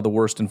said, is one of the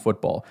worst in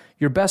football.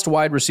 Your best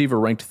wide receiver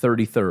ranked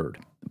 33rd.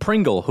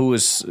 Pringle, who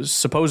is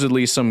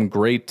supposedly some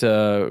great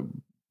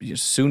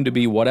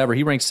soon-to-be whatever,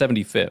 he ranked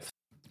 75th.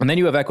 And then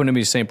you have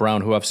Equanimity St.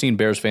 Brown, who I've seen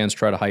Bears fans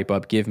try to hype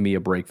up. Give me a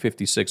break.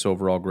 56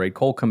 overall grade.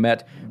 Cole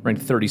Kmet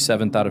ranked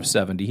 37th out of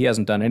 70. He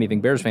hasn't done anything.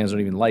 Bears fans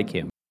don't even like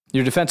him.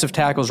 Your defensive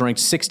tackles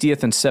ranked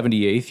 60th and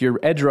 78th. Your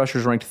edge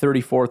rushers ranked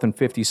 34th and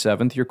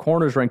 57th. Your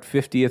corners ranked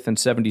 50th and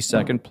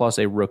 72nd, plus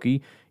a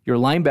rookie. Your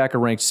linebacker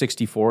ranked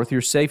 64th.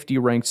 Your safety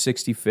ranked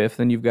 65th.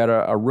 And you've got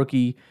a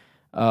rookie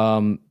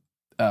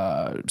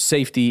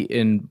safety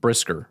in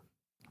Brisker.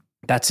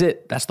 That's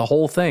it. That's the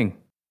whole thing.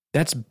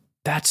 That's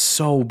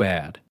so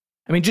bad.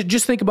 I mean,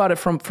 just think about it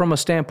from a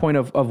standpoint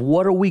of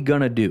what are we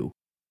going to do?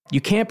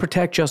 You can't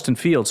protect Justin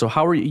Fields, so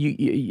how are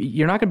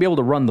you're not going to be able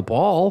to run the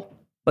ball.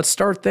 Let's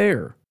start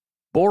there.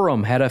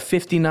 Borum had a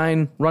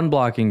 59 run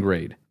blocking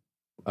grade.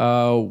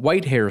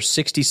 Whitehair,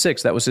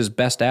 66. That was his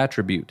best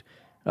attribute.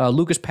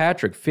 Lucas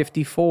Patrick,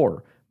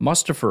 54.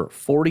 Mustipher,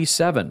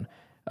 47.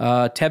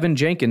 Tevin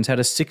Jenkins had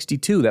a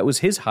 62. That was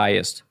his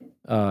highest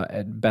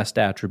best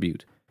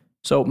attribute.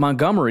 So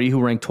Montgomery, who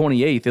ranked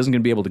 28th, isn't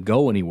going to be able to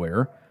go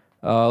anywhere.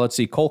 Let's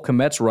see. Cole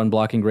Kmet's run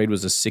blocking grade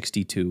was a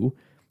 62.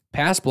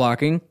 Pass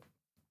blocking,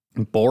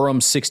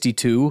 Borum,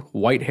 62.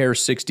 Whitehair,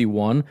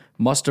 61.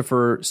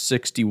 Mustipher,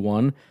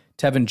 61.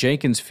 Tevin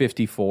Jenkins,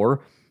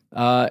 54,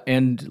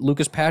 and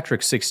Lucas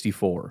Patrick,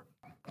 64.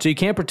 So you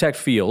can't protect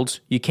Fields,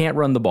 you can't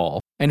run the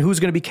ball, and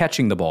who's going to be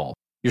catching the ball?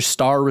 Your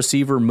star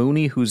receiver,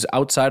 Mooney, who's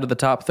outside of the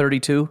top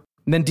 32?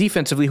 And then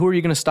defensively, who are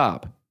you going to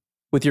stop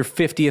with your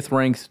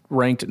 50th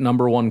ranked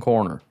number one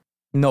corner?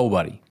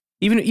 Nobody.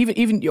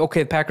 Even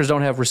okay, the Packers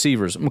don't have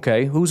receivers.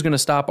 Okay, who's going to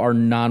stop our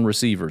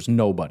non-receivers?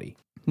 Nobody.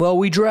 Well,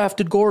 we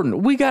drafted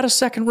Gordon. We got a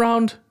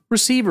second-round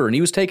receiver, and he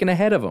was taken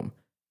ahead of him.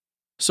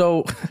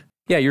 So...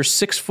 yeah, your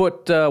 6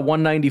 foot,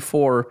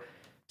 194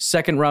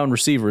 second round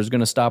receiver is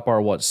going to stop our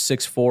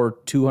 6'4",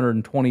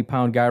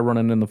 220-pound guy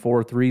running in the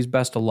 4.3s.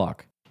 Best of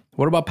luck.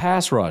 What about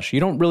pass rush?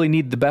 You don't really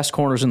need the best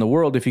corners in the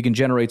world if you can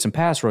generate some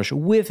pass rush.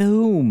 With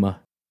whom?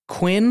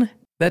 Quinn?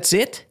 That's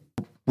it?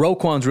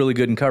 Roquan's really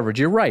good in coverage.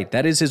 You're right.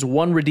 That is his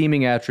one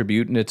redeeming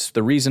attribute, and it's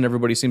the reason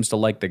everybody seems to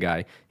like the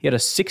guy. He had a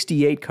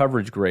 68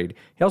 coverage grade.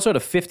 He also had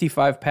a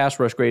 55 pass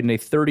rush grade and a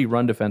 30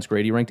 run defense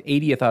grade. He ranked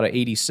 80th out of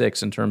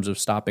 86 in terms of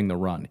stopping the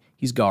run.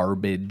 He's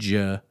garbage.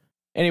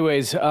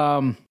 Anyways,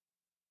 the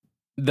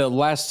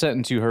last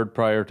sentence you heard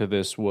prior to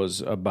this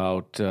was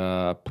about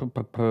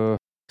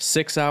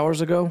 6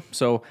 hours ago.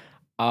 So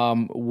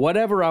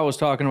whatever I was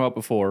talking about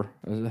before,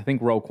 I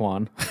think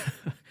Roquan,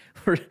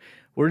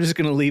 we're just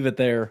going to leave it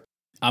there.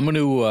 I'm going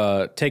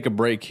to take a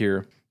break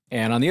here.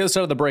 And on the other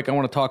side of the break, I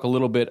want to talk a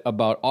little bit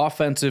about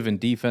offensive and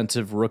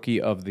defensive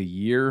rookie of the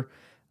year.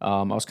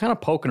 I was kind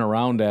of poking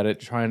around at it,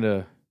 trying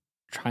to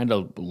trying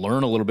to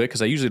learn a little bit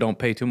because I usually don't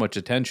pay too much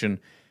attention.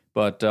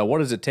 But what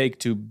does it take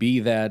to be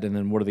that? And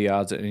then what are the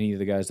odds that any of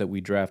the guys that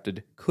we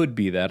drafted could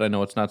be that? I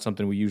know it's not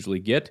something we usually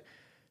get,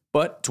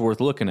 but it's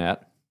worth looking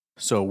at.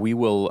 So we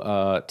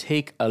will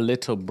take a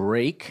little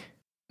break.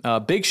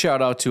 Big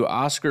shout out to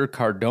Oscar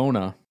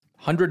Cardona.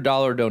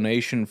 $100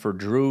 donation for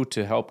Drew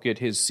to help get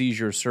his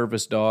seizure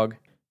service dog.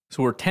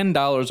 So we're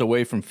 $10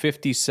 away from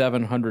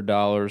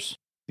 $5,700.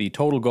 The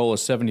total goal is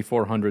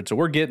 $7,400. So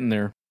we're getting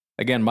there.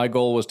 Again, my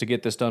goal was to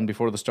get this done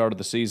before the start of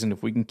the season.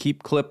 If we can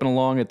keep clipping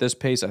along at this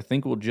pace, I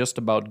think we'll just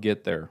about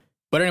get there.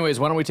 But anyways,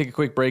 why don't we take a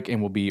quick break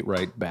and we'll be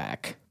right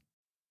back.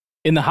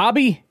 In the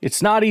hobby,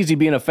 it's not easy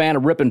being a fan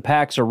of ripping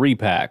packs or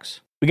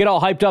repacks. We get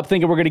all hyped up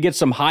thinking we're going to get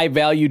some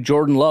high-value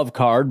Jordan Love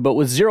card, but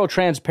with zero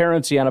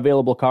transparency on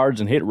available cards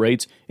and hit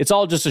rates, it's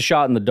all just a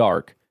shot in the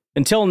dark.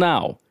 Until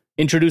now,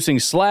 introducing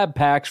slab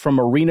packs from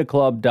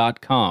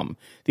arenaclub.com,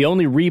 the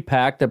only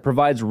repack that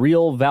provides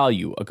real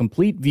value, a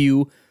complete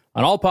view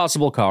on all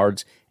possible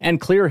cards, and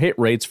clear hit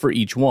rates for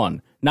each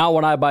one. Now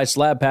when I buy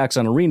slab packs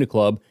on Arena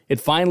Club, it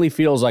finally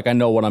feels like I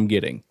know what I'm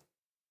getting.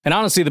 And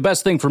honestly, the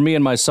best thing for me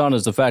and my son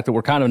is the fact that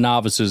we're kind of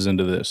novices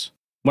into this.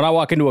 When I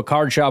walk into a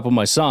card shop with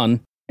my son,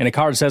 and a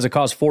card says it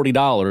costs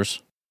 $40,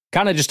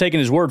 kind of just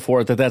taking his word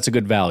for it that that's a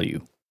good value.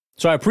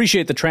 So I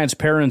appreciate the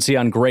transparency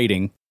on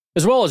grading,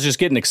 as well as just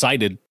getting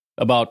excited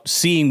about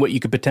seeing what you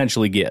could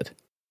potentially get.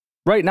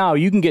 Right now,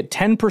 you can get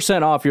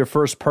 10% off your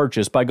first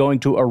purchase by going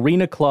to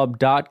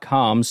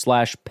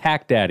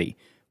arenaclub.com/packdaddy.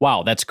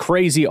 Wow, that's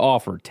crazy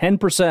offer.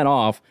 10%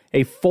 off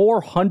a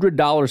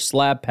 $400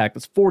 slab pack.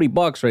 That's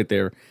 $40 right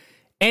there.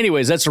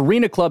 Anyways, that's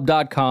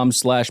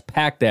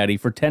arenaclub.com/packdaddy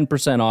for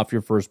 10% off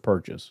your first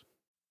purchase.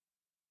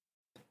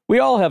 We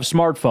all have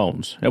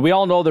smartphones, and we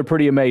all know they're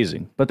pretty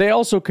amazing, but they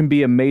also can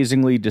be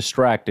amazingly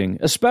distracting,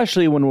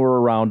 especially when we're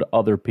around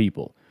other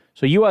people.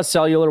 So US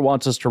Cellular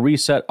wants us to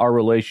reset our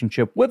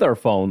relationship with our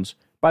phones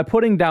by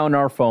putting down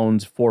our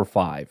phones for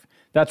 $5.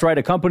 That's right,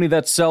 a company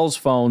that sells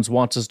phones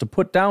wants us to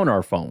put down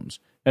our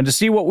phones. And to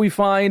see what we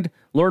find,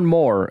 learn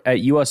more at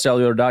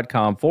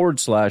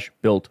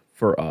uscellular.com/built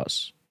for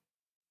us.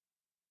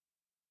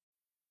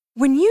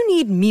 When you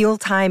need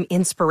mealtime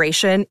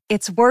inspiration,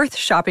 it's worth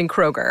shopping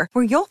Kroger,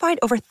 where you'll find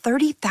over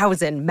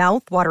 30,000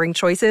 mouth-watering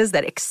choices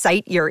that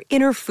excite your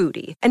inner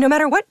foodie. And no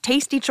matter what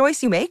tasty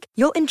choice you make,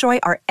 you'll enjoy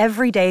our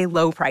everyday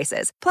low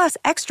prices, plus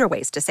extra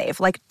ways to save,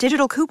 like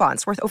digital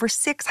coupons worth over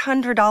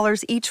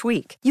 $600 each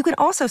week. You can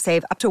also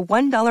save up to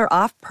 $1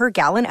 off per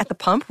gallon at the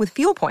pump with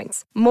fuel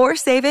points. More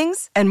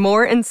savings and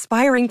more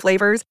inspiring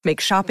flavors make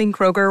shopping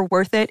Kroger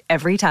worth it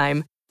every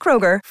time.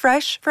 Kroger,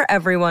 fresh for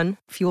everyone.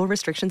 Fuel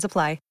restrictions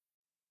apply.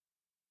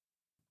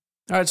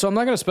 All right, so I'm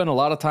not going to spend a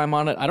lot of time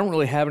on it. I don't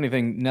really have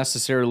anything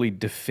necessarily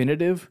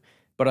definitive,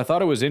 but I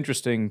thought it was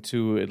interesting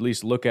to at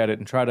least look at it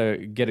and try to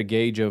get a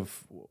gauge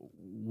of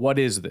what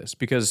is this?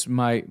 Because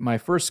my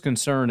first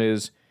concern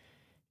is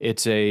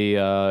it's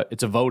a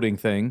voting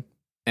thing,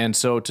 and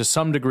so to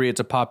some degree it's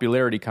a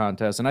popularity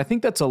contest, and I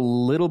think that's a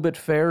little bit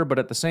fair, but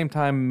at the same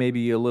time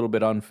maybe a little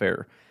bit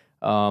unfair.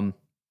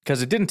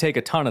 Because it didn't take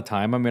a ton of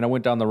time. I mean, I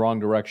went down the wrong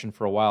direction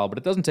for a while, but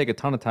it doesn't take a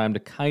ton of time to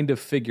kind of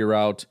figure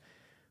out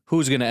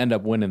who's going to end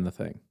up winning the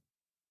thing.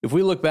 If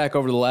we look back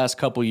over the last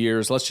couple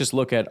years, let's just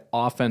look at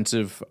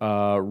offensive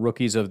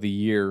rookies of the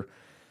year.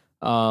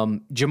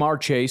 Jamar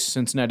Chase,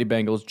 Cincinnati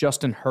Bengals,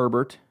 Justin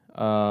Herbert,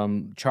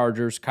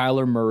 Chargers,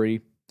 Kyler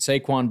Murray,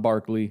 Saquon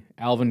Barkley,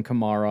 Alvin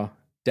Kamara,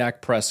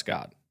 Dak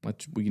Prescott.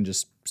 We can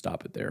just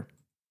stop it there.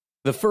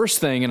 The first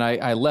thing, and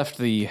I left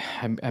I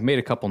made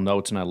a couple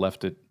notes and I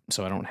left it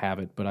so I don't have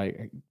it, but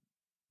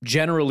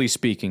generally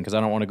speaking, because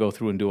I don't want to go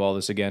through and do all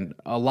this again,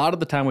 a lot of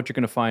the time what you're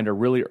going to find are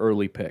really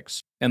early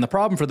picks. And the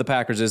problem for the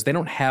Packers is they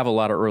don't have a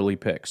lot of early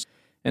picks.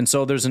 And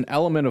so there's an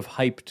element of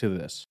hype to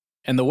this.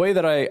 And the way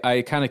that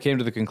I kind of came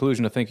to the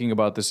conclusion of thinking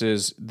about this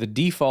is the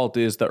default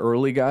is the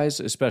early guys,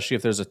 especially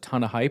if there's a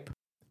ton of hype.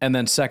 And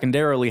then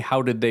secondarily,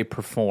 how did they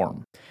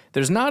perform?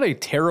 There's not a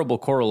terrible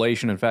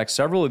correlation. In fact,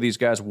 several of these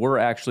guys were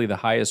actually the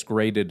highest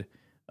graded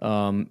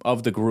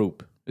of the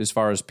group as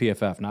far as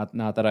PFF.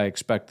 Not that I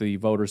expect the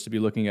voters to be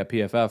looking at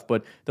PFF,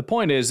 but the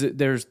point is that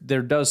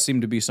there does seem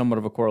to be somewhat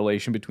of a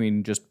correlation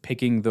between just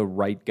picking the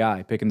right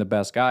guy, picking the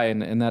best guy,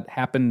 and that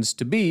happens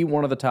to be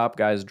one of the top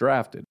guys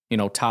drafted,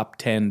 top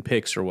 10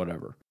 picks or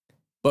whatever.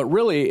 But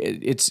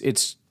really,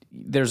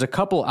 there's a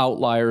couple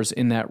outliers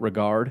in that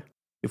regard.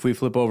 If we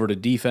flip over to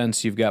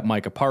defense, you've got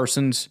Micah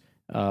Parsons,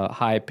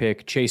 high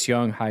pick, Chase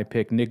Young, high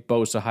pick, Nick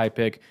Bosa, high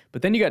pick,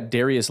 but then you got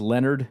Darius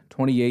Leonard,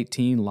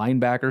 2018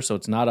 linebacker, so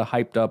it's not a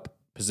hyped up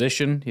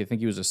position. You think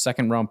he was a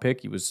second-round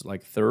pick. He was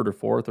like third or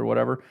fourth or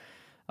whatever.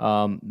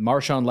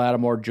 Marshawn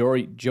Lattimore,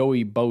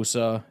 Joey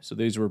Bosa. So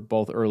these were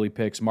both early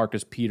picks.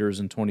 Marcus Peters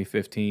in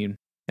 2015.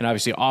 And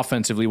obviously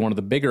offensively, one of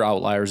the bigger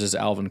outliers is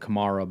Alvin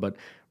Kamara. But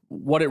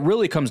what it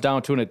really comes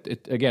down to, and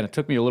it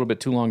took me a little bit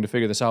too long to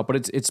figure this out, but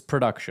it's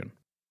production.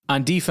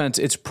 On defense,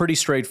 it's pretty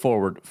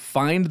straightforward.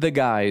 Find the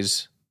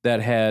guys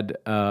that had,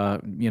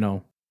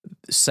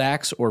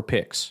 sacks or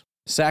picks.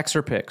 Sacks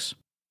or picks.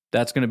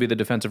 That's going to be the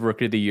defensive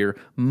rookie of the year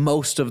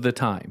most of the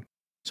time.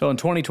 So in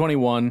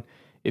 2021,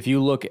 If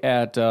you look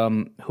at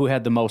who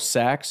had the most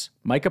sacks,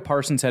 Micah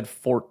Parsons had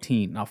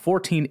 14. Now,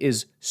 14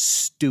 is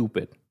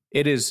stupid.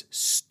 It is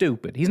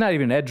stupid. He's not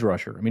even an edge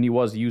rusher. I mean, he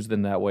was used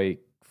in that way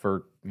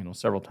for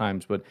several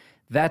times, but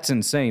that's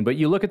insane. But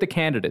you look at the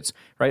candidates,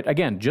 right?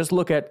 Again, just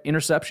look at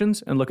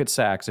interceptions and look at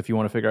sacks if you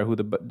want to figure out who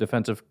the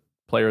defensive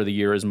player of the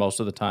year is most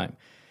of the time.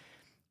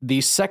 The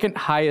second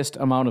highest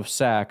amount of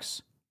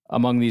sacks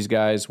among these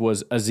guys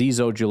was Azeez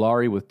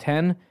Ojulari with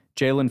 10,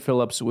 Jalen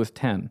Phillips with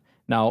 10.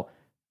 Now,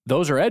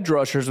 those are edge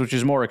rushers, which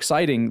is more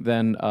exciting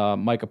than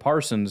Micah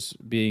Parsons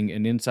being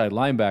an inside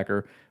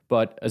linebacker.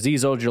 But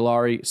Azeez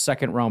Ojulari,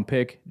 second-round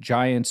pick,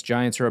 Giants.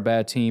 Giants are a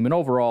bad team. And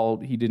overall,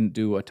 he didn't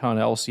do a ton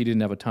else. He didn't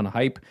have a ton of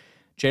hype.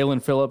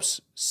 Jalen Phillips,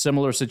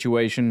 similar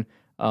situation.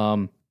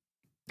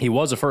 He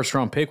was a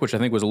first-round pick, which I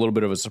think was a little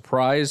bit of a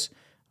surprise.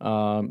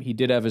 He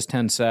did have his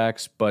 10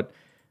 sacks, but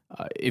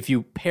if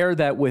you pair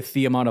that with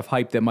the amount of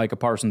hype that Micah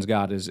Parsons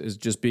got is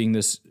just being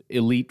this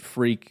elite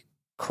freak,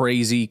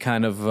 crazy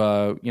kind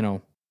of,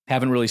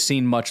 haven't really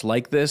seen much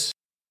like this,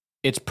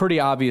 it's pretty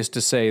obvious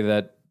to say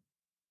that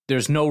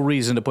there's no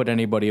reason to put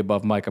anybody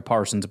above Micah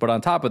Parsons. But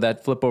on top of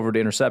that, flip over to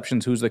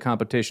interceptions. Who's the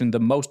competition? The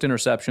most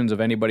interceptions of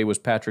anybody was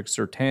Patrick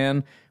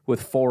Surtain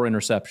with 4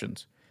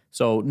 interceptions.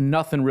 So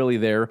nothing really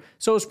there.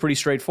 So it's pretty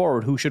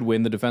straightforward. Who should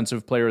win the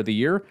Defensive Player of the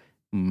Year?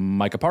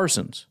 Micah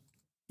Parsons.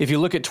 If you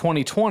look at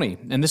 2020,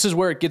 and this is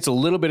where it gets a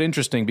little bit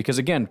interesting because,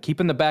 again, keep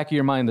in the back of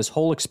your mind, this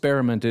whole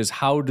experiment is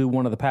how do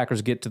one of the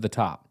Packers get to the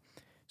top?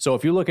 So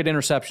if you look at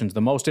interceptions,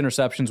 the most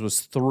interceptions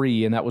was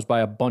 3, and that was by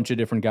a bunch of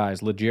different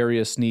guys.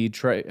 L'Jarius Sneed,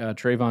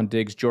 Trayvon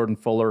Diggs, Jordan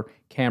Fuller,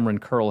 Cameron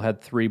Curl had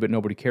 3, but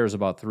nobody cares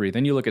about 3.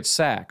 Then you look at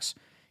sacks.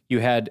 You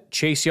had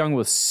Chase Young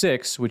with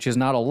 6, which is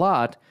not a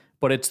lot,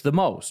 but it's the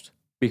most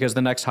because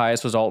the next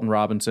highest was Alton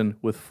Robinson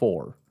with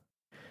 4.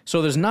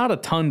 So there's not a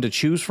ton to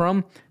choose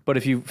from, but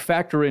if you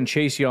factor in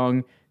Chase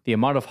Young, the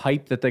amount of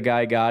hype that the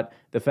guy got,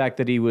 the fact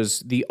that he was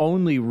the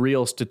only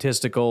real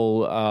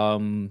statistically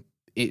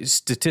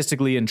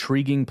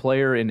intriguing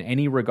player in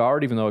any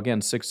regard, even though,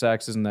 again, 6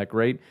 sacks isn't that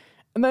great.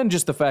 And then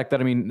just the fact that,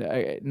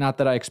 not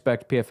that I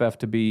expect PFF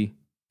to be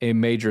a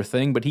major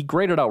thing, but he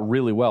graded out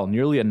really well,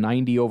 nearly a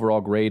 90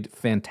 overall grade,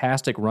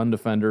 fantastic run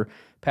defender.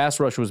 Pass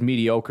rush was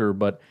mediocre,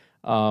 but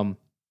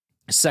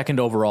second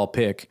overall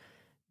pick.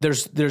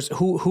 There's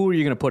who are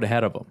you going to put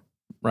ahead of him,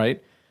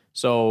 right?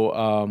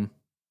 So,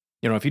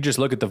 if you just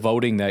look at the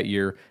voting that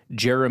year,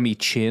 Jeremy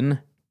Chin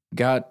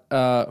got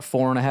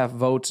 4.5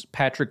 votes.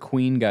 Patrick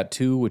Queen got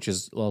 2, which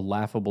is a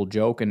laughable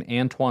joke. And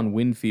Antoine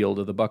Winfield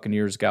of the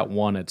Buccaneers got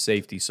 1 at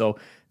safety. So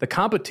the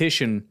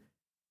competition,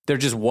 there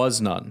just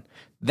was none.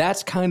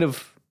 That's kind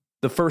of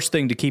the first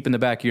thing to keep in the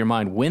back of your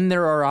mind. When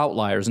there are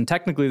outliers, and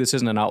technically this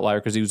isn't an outlier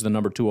because he was the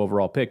number 2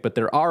 overall pick, but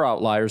there are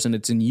outliers, and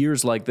it's in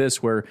years like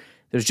this where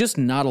there's just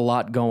not a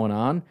lot going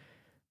on.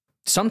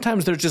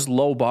 Sometimes there's just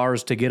low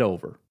bars to get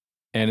over.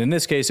 And in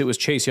this case, it was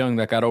Chase Young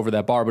that got over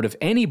that bar. But if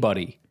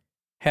anybody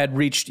had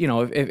reached,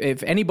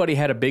 if anybody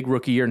had a big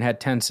rookie year and had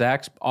 10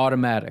 sacks,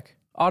 automatic.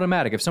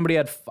 If somebody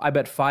had, I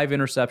bet, 5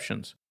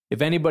 interceptions.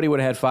 If anybody would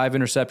have had 5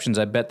 interceptions,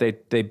 I bet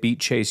they beat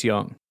Chase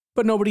Young.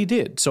 But nobody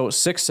did. So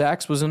 6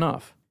 sacks was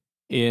enough.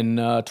 In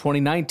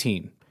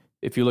 2019,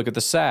 if you look at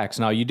the sacks,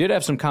 now you did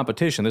have some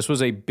competition. This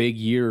was a big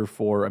year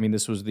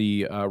this was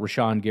the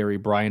Rashawn Gary,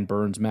 Brian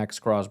Burns, Max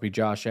Crosby,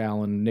 Josh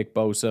Allen, Nick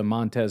Bosa,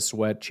 Montez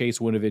Sweat, Chase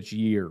Winovich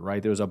year,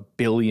 right? There was a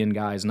billion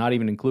guys, not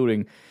even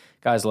including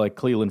guys like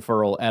Cleveland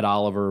Ferrell, Ed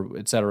Oliver,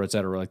 et cetera,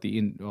 like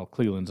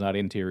Cleveland's not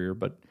interior,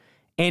 but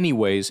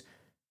anyways,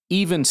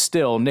 even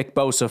still, Nick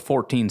Bosa,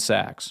 14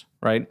 sacks,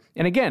 right?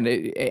 And again,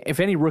 if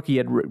any rookie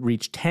had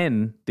reached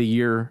 10 the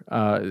year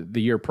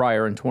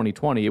prior in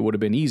 2020, it would have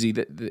been easy.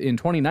 In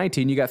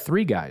 2019, you got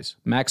 3 guys.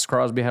 Max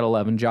Crosby had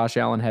 11, Josh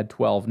Allen had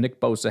 12,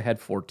 Nick Bosa had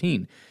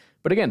 14.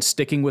 But again,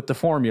 sticking with the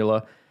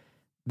formula,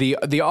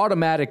 the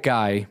automatic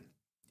guy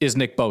is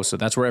Nick Bosa.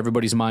 That's where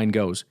everybody's mind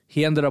goes.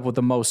 He ended up with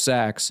the most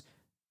sacks.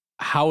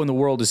 How in the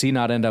world does he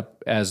not end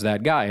up as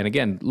that guy? And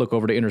again, look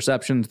over to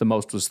interceptions. The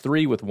most was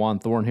 3 with Juan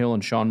Thornhill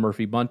and Sean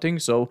Murphy-Bunting.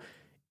 So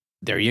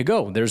there you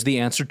go. There's the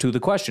answer to the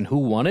question. Who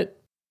won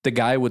it? The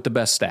guy with the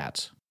best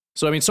stats.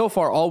 So, so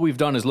far, all we've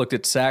done is looked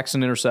at sacks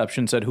and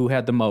interceptions, said who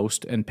had the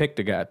most, and picked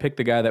the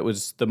guy that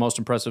was the most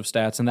impressive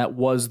stats, and that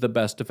was the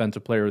best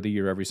defensive player of the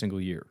year every single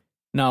year.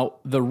 Now,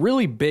 the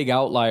really big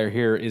outlier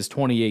here is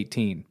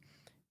 2018,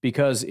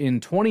 because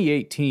in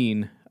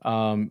 2018,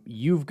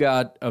 you've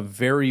got a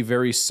very,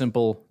 very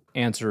simple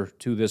answer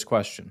to this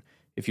question.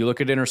 If you look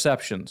at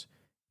interceptions,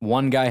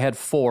 one guy had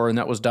 4, and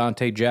that was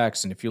Dante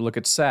Jackson. If you look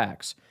at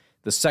sacks,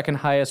 the second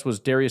highest was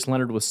Darius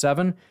Leonard with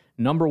 7.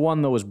 Number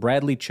 1, though, was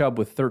Bradley Chubb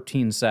with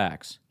 13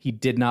 sacks. He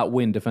did not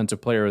win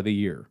Defensive Player of the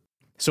Year.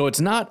 So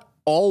it's not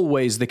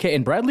always the case.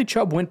 And Bradley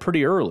Chubb went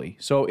pretty early.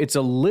 So it's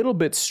a little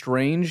bit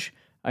strange.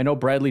 I know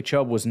Bradley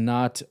Chubb was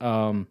not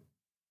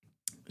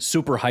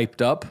super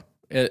hyped up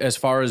as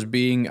far as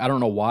being, I don't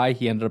know why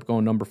he ended up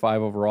going number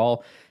 5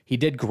 overall. He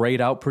did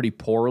grade out pretty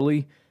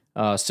poorly.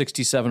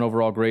 67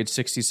 overall grade,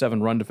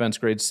 67 run defense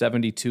grade,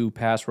 72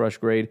 pass rush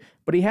grade.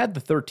 But he had the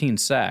 13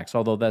 sacks,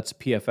 although that's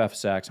PFF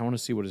sacks. I want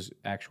to see what his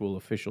actual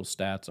official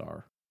stats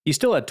are. He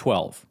still had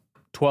 12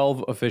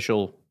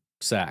 official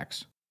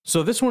sacks.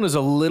 So this one is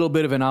a little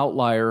bit of an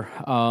outlier.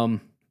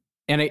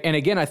 And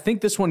again, I think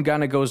this one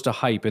kind of goes to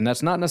hype, and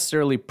that's not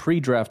necessarily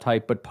pre-draft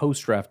hype, but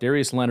post-draft.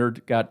 Darius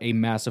Leonard got a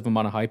massive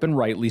amount of hype, and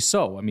rightly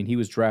so. I mean, he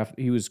was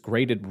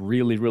graded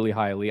really, really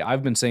highly.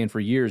 I've been saying for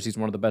years he's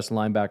one of the best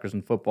linebackers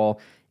in football.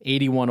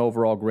 81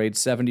 overall grade,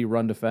 70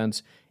 run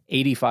defense,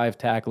 85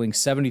 tackling,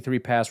 73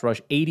 pass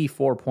rush,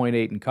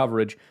 84.8 in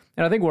coverage.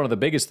 And I think one of the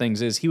biggest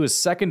things is he was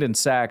second in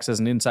sacks as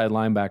an inside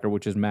linebacker,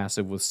 which is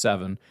massive with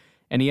 7.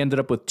 And he ended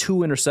up with 2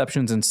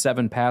 interceptions and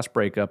 7 pass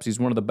breakups. He's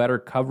one of the better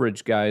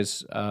coverage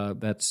guys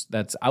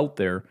that's out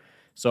there.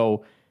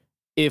 So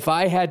if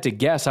I had to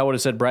guess, I would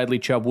have said Bradley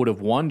Chubb would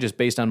have won just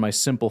based on my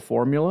simple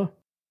formula.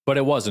 But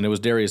it wasn't. It was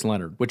Darius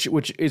Leonard,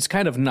 which is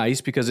kind of nice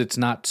because it's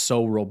not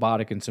so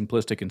robotic and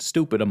simplistic and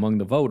stupid among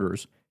the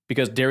voters,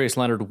 because Darius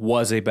Leonard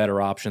was a better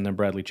option than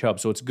Bradley Chubb.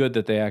 So it's good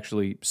that they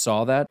actually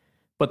saw that.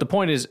 But the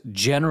point is,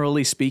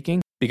 generally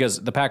speaking,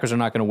 because the Packers are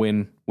not going to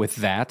win with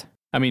that.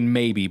 I mean,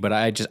 maybe, but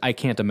I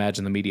can't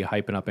imagine the media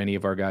hyping up any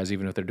of our guys,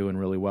 even if they're doing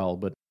really well.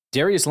 But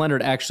Darius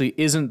Leonard actually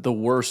isn't the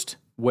worst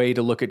way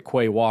to look at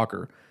Quay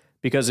Walker,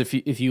 because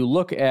if you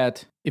look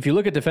at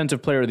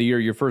Defensive Player of the Year,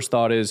 your first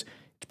thought is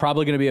it's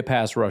probably going to be a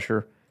pass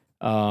rusher,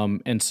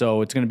 and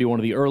so it's going to be one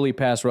of the early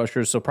pass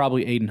rushers. So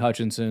probably Aiden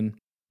Hutchinson,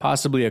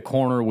 possibly a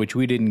corner, which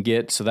we didn't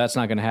get, so that's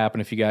not going to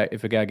happen if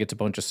a guy gets a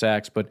bunch of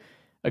sacks. But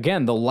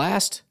again, the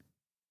last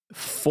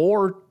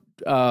 4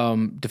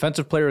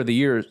 Defensive Player of the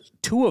Year,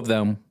 2 of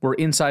them were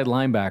inside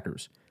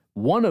linebackers.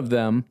 One of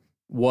them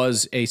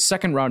was a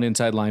second-round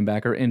inside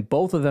linebacker, and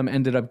both of them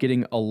ended up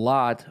getting a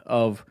lot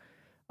of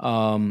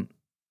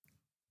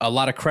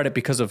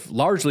credit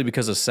largely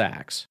because of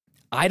sacks.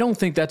 I don't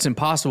think that's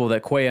impossible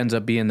that Quay ends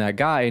up being that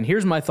guy, and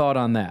here's my thought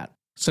on that.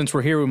 Since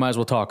we're here, we might as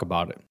well talk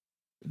about it.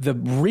 The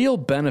real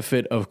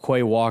benefit of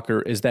Quay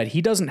Walker is that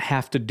he doesn't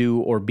have to do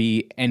or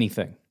be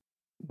anything.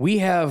 We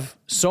have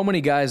so many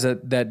guys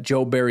that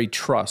Joe Barry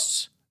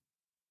trusts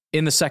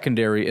in the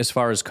secondary as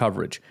far as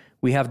coverage.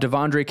 We have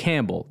Devondre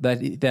Campbell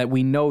that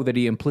we know that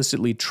he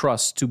implicitly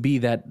trusts to be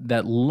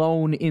that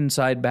lone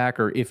inside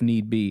backer if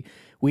need be.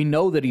 We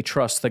know that he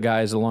trusts the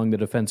guys along the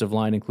defensive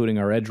line, including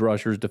our edge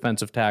rushers,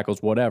 defensive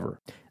tackles,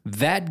 whatever.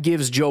 That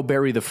gives Joe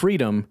Barry the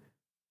freedom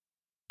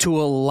to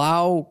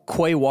allow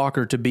Quay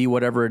Walker to be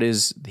whatever it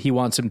is he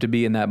wants him to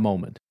be in that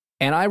moment.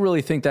 And I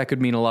really think that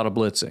could mean a lot of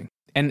blitzing.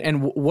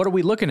 And what are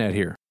we looking at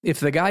here?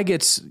 If the guy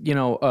gets,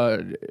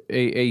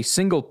 a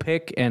single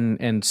pick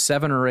and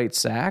 7 or 8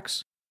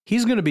 sacks,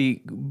 he's going to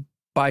be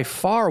by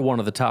far one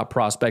of the top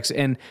prospects.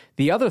 And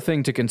the other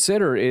thing to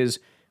consider is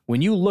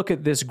when you look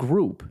at this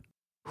group,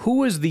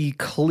 who is the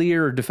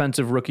clear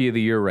defensive rookie of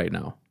the year right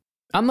now?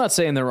 I'm not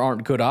saying there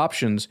aren't good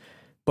options,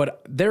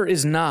 but there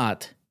is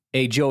not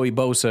a Joey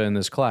Bosa in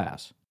this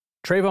class.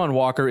 Trayvon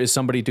Walker is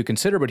somebody to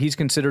consider, but he's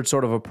considered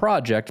sort of a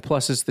project,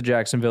 plus it's the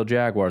Jacksonville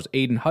Jaguars.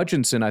 Aiden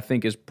Hutchinson, I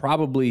think, is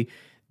probably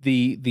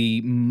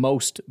the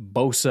most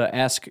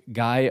Bosa-esque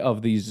guy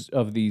of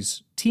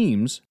these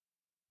teams,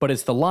 but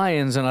it's the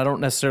Lions, and I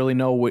don't necessarily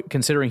know,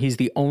 considering he's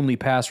the only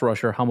pass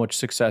rusher, how much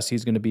success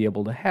he's going to be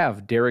able to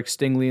have. Derek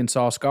Stingley and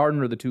Sauce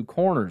Gardner are the 2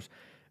 corners.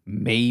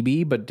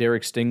 Maybe, but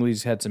Derek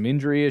Stingley's had some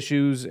injury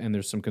issues, and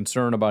there's some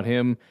concern about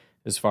him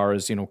as far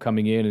as,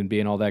 coming in and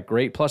being all that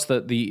great. Plus,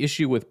 the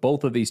issue with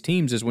both of these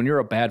teams is when you're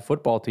a bad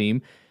football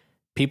team,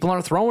 people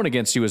aren't throwing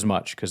against you as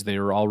much because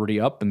they're already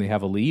up and they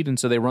have a lead, and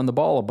so they run the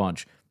ball a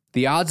bunch.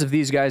 The odds of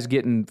these guys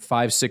getting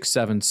 5, 6,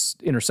 7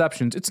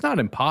 interceptions, it's not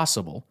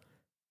impossible,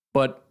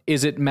 but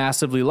is it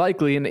massively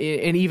likely? And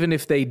even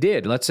if they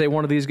did, let's say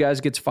one of these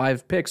guys gets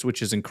 5 picks,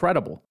 which is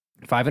incredible.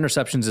 5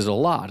 interceptions is a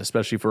lot,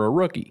 especially for a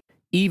rookie.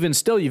 Even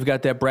still, you've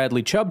got that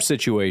Bradley Chubb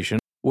situation,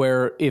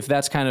 where if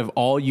that's kind of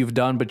all you've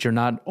done, but you're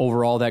not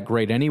overall that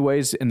great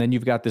anyways, and then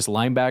you've got this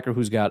linebacker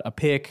who's got a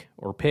pick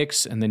or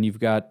picks, and then you've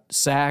got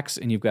sacks,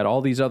 and you've got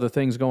all these other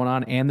things going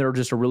on, and they're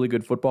just a really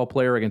good football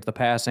player against the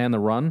pass and the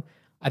run,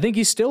 I think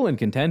he's still in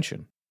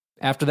contention.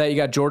 After that, you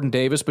got Jordan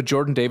Davis, but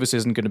Jordan Davis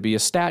isn't going to be a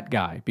stat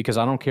guy, because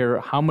I don't care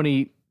how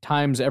many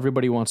times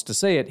everybody wants to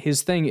say it,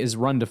 his thing is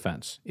run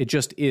defense. It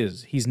just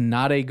is. He's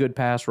not a good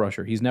pass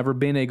rusher. He's never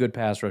been a good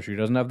pass rusher. He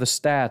doesn't have the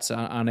stats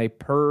on a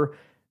per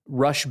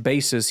rush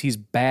basis. He's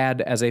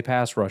bad as a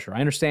pass rusher. I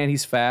understand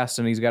he's fast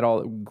and he's got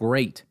all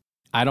great.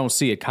 I don't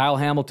see it. Kyle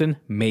Hamilton,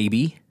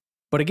 maybe.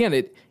 But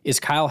again, is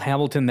Kyle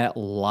Hamilton that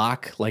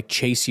lock like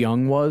Chase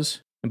Young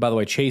was? And by the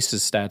way,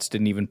 Chase's stats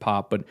didn't even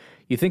pop, but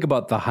you think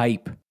about the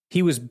hype.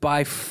 He was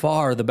by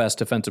far the best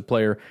defensive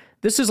player.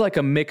 This is like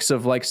a mix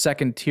of like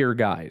second tier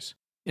guys.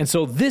 And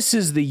so this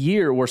is the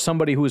year where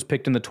somebody who was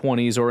picked in the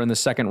 20s or in the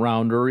second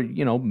round or,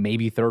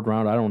 maybe third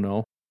round, I don't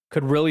know,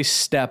 could really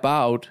step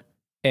out.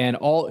 And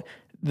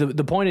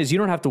the point is, you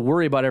don't have to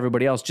worry about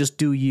everybody else. Just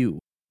do you.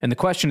 And the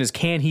question is,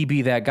 can he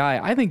be that guy?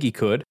 I think he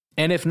could.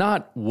 And if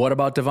not, what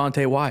about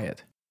Devontae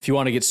Wyatt? If you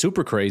want to get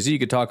super crazy, you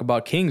could talk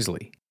about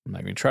Kingsley. I'm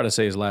not going to try to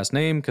say his last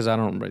name because I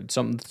don't,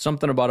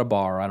 something about a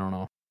bar, I don't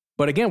know.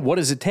 But again, what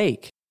does it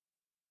take?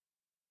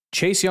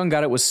 Chase Young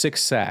got it with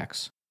 6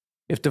 sacks.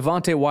 If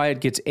Devontae Wyatt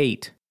gets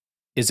 8,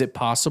 is it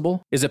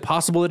possible? Is it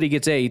possible that he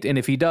gets 8? And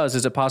if he does,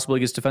 is it possible he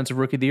gets Defensive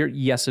Rookie of the Year?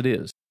 Yes, it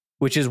is.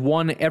 Which is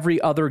won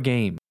every other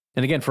game.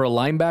 And again, for a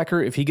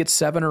linebacker, if he gets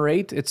 7 or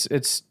 8,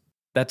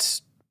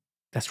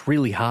 that's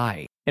really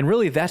high. And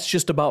really, that's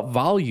just about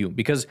volume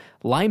because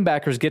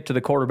linebackers get to the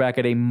quarterback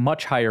at a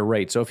much higher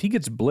rate. So if he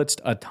gets blitzed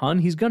a ton,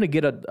 he's going to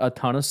get a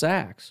ton of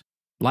sacks.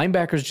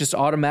 Linebackers just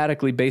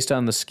automatically, based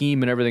on the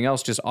scheme and everything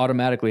else, just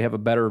automatically have a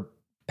better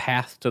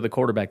path to the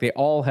quarterback. They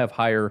all have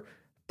higher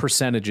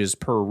percentages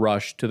per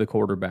rush to the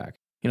quarterback.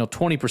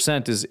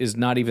 20% is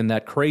not even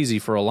that crazy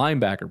for a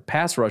linebacker.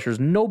 Pass rushers,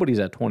 nobody's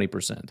at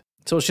 20%.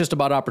 So it's just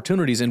about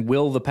opportunities, and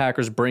will the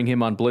Packers bring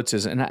him on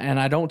blitzes? And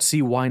I don't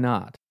see why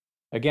not.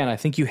 Again, I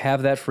think you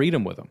have that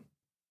freedom with him.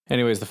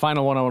 Anyways, the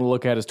final one I want to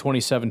look at is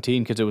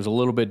 2017 because it was a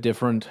little bit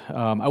different.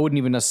 I wouldn't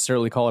even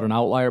necessarily call it an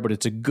outlier, but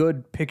it's a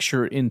good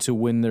picture into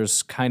when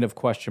there's kind of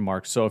question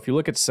marks. So if you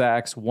look at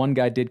sacks, one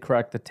guy did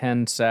crack the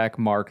 10-sack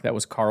mark. That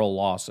was Carl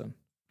Lawson.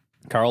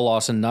 Carl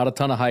Lawson, not a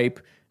ton of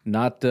hype,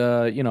 not,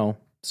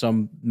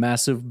 some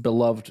massive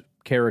beloved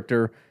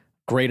character,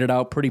 graded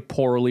out pretty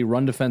poorly.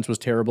 Run defense was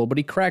terrible, but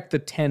he cracked the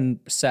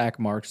 10-sack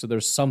mark, so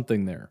there's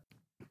something there.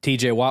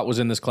 TJ Watt was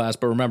in this class,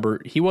 but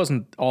remember, he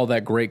wasn't all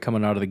that great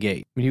coming out of the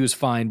gate. I mean, he was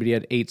fine, but he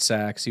had 8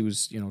 sacks. He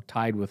was,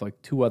 tied with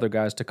like 2 other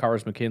guys,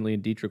 Takaris McKinley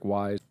and Dietrich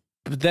Wise.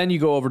 But then you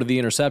go over to the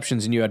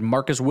interceptions, and you had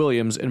Marcus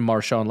Williams and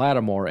Marshawn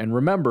Lattimore. And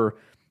remember,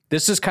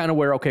 this is kind of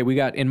where, okay, we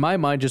got, in my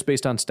mind, just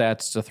based on stats,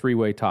 it's a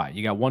 3-way tie.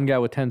 You got one guy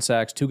with 10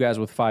 sacks, 2 guys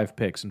with 5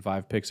 picks, and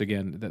 5 picks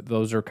again.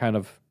 Those are kind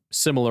of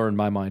similar in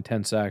my mind,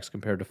 10 sacks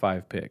compared to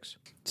 5 picks.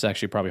 It's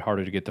actually probably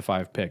harder to get to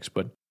 5 picks,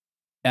 but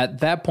at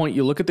that point,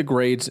 you look at the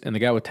grades, and the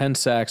guy with 10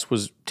 sacks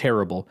was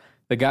terrible.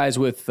 The guys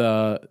with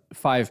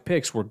 5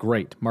 picks were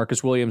great.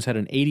 Marcus Williams had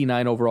an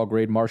 89 overall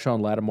grade.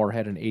 Marshawn Lattimore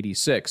had an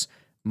 86.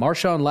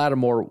 Marshawn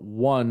Lattimore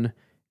won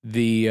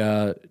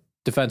the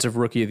Defensive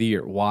Rookie of the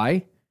Year.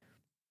 Why?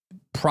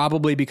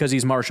 Probably because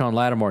he's Marshawn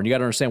Lattimore. And you got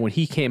to understand, when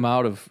he came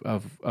out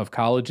of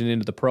college and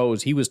into the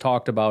pros, he was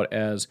talked about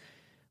as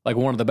like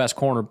one of the best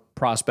corner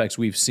prospects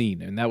we've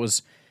seen. And that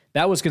was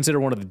considered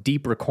one of the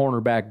deeper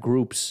cornerback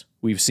groups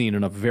we've seen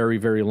in a very,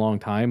 very long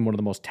time. One of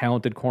the most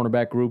talented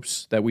cornerback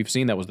groups that we've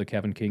seen. That was the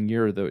Kevin King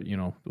year,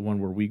 the one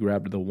where we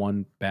grabbed the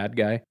one bad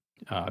guy.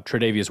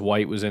 Tre'Davious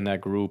White was in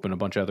that group and a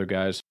bunch of other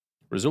guys.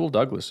 Rasul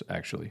Douglas,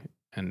 actually,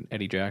 and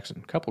Eddie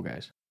Jackson, a couple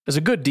guys. It was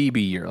a good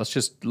DB year. Let's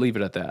just leave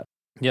it at that.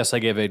 Yes, I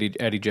gave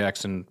Eddie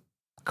Jackson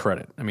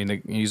credit. I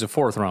mean, he's a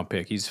 4th-round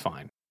pick. He's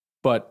fine.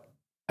 But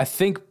I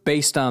think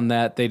based on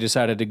that, they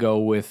decided to go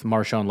with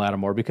Marshawn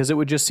Lattimore because it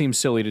would just seem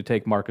silly to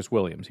take Marcus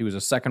Williams. He was a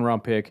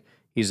 2nd-round pick.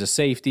 He's a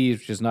safety,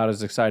 which is not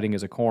as exciting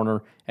as a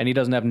corner, and he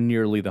doesn't have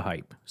nearly the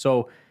hype.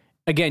 So,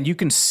 again, you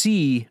can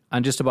see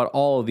on just about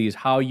all of these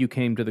how you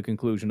came to the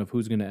conclusion of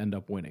who's going to end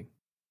up winning.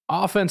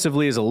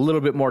 Offensively is a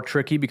little bit more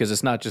tricky because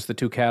it's not just the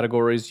 2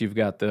 categories. You've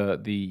got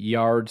the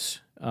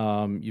yards,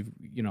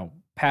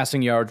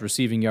 passing yards,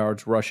 receiving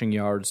yards, rushing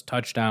yards,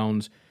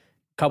 touchdowns, a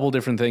couple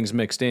different things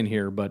mixed in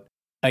here. But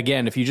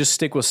again, if you just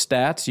stick with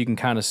stats, you can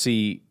kind of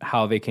see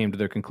how they came to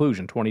their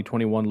conclusion.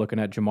 2021, looking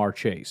at Jamar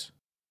Chase.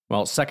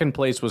 Well, 2nd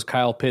place was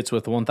Kyle Pitts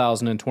with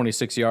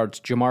 1,026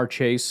 yards. Jamar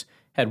Chase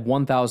had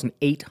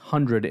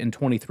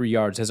 1,823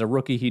 yards. As a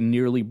rookie, he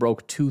nearly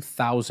broke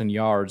 2,000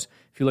 yards.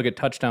 If you look at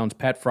touchdowns,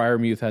 Pat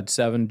Freiermuth had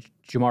 7.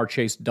 Jamar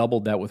Chase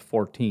doubled that with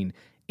 14.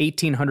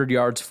 1,800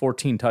 yards,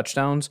 14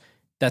 touchdowns.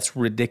 That's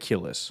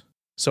ridiculous.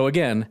 So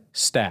again,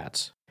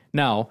 stats.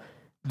 Now,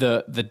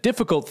 the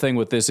difficult thing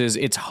with this is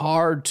it's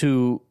hard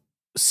to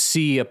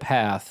see a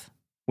path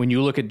when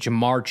you look at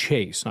Jamar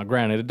Chase. Now,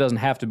 granted, it doesn't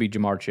have to be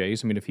Jamar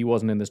Chase. I mean, if he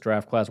wasn't in this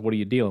draft class, what are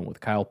you dealing with?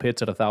 Kyle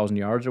Pitts at 1,000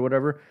 yards or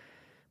whatever?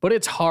 But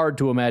it's hard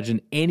to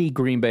imagine any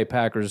Green Bay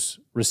Packers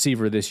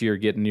receiver this year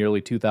getting nearly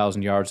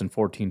 2,000 yards and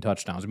 14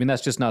 touchdowns. I mean,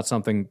 that's just not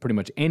something pretty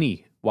much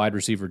any wide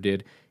receiver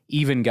did.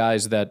 Even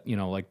guys that,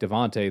 like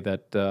Devontae,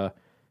 that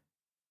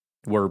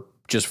were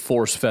just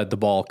force-fed the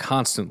ball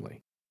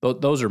constantly.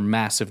 Those are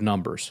massive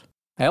numbers.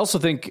 I also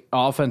think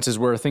offense is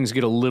where things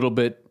get a little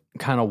bit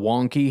kind of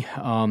wonky.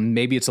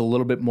 Maybe it's a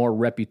little bit more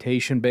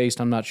reputation-based.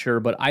 I'm not sure.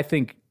 But I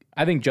think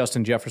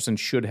Justin Jefferson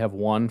should have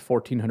won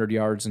 1,400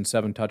 yards and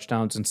 7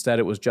 touchdowns. Instead,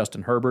 it was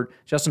Justin Herbert.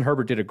 Justin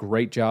Herbert did a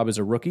great job as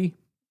a rookie,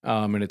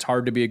 and it's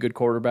hard to be a good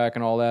quarterback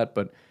and all that.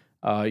 But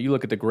you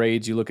look at the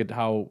grades, you look at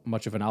how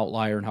much of an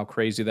outlier and how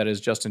crazy that is.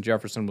 Justin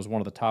Jefferson was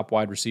one of the top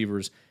wide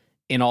receivers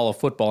in all of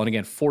football. And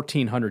again,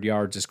 1,400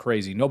 yards is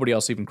crazy. Nobody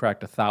else even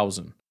cracked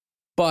 1,000.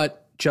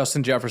 But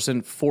Justin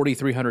Jefferson,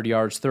 4,300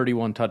 yards,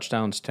 31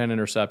 touchdowns, 10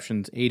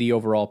 interceptions, 80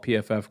 overall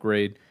PFF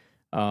grade.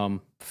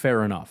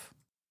 Fair enough.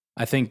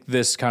 I think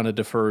this kind of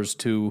defers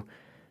to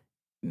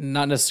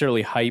not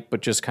necessarily hype,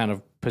 but just kind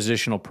of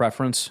positional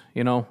preference.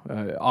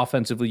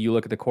 Offensively, you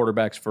look at the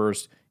quarterbacks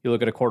first. You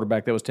look at a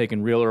quarterback that was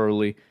taken real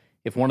early.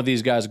 If one of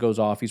these guys goes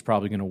off, he's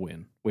probably going to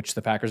win, which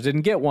the Packers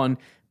didn't get one.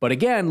 But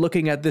again,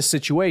 looking at this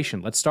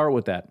situation, let's start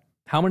with that.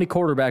 How many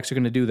quarterbacks are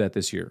going to do that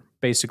this year?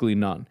 Basically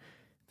none.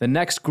 The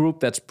next group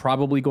that's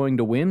probably going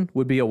to win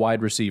would be a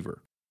wide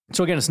receiver.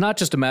 So again, it's not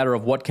just a matter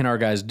of what can our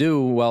guys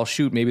do. Well,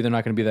 shoot, maybe they're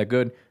not going to be that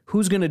good.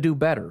 Who's going to do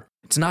better?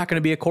 It's not going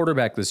to be a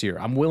quarterback this year.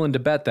 I'm willing to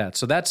bet that.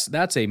 So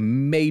that's a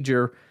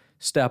major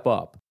step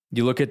up.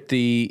 You look at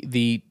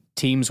the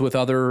teams with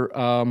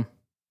other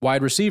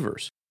wide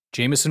receivers.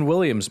 Jameson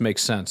Williams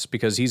makes sense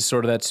because he's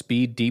sort of that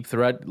speed, deep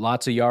threat,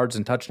 lots of yards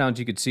and touchdowns.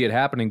 You could see it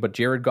happening, but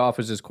Jared Goff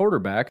is his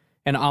quarterback,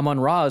 and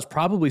Amon-Ra is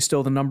probably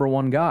still the number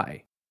one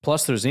guy.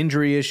 Plus, there's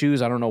injury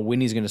issues. I don't know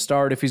when he's going to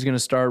start, if he's going to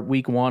start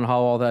week one, how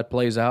all that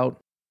plays out.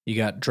 You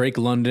got Drake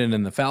London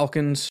and the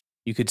Falcons.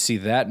 You could see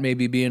that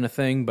maybe being a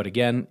thing, but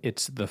again,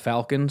 it's the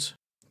Falcons.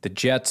 The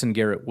Jets and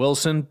Garrett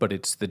Wilson, but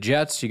it's the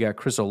Jets. You got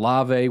Chris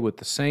Olave with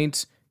the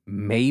Saints,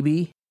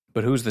 maybe.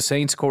 But who's the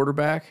Saints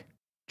quarterback?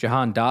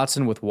 Jahan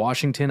Dotson with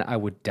Washington, I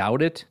would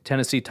doubt it.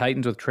 Tennessee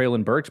Titans with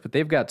Treylon Burks, but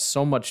they've got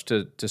so much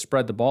to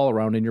spread the ball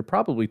around, and you're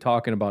probably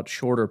talking about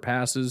shorter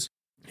passes.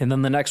 And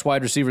then the next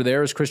wide receiver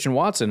there is Christian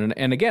Watson.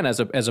 And again, as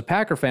a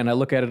Packer fan, I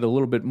look at it a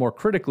little bit more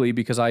critically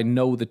because I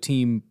know the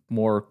team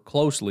more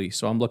closely.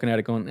 So I'm looking at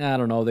it going, I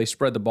don't know, they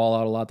spread the ball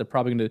out a lot. They're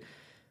probably going to.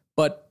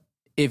 But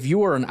if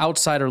you are an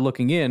outsider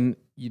looking in,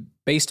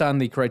 based on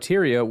the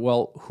criteria,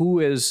 well, who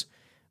is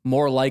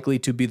more likely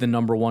to be the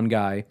number one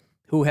guy?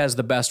 Who has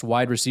the best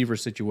wide receiver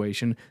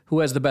situation? Who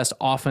has the best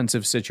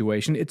offensive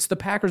situation? It's the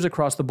Packers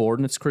across the board,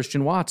 and it's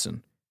Christian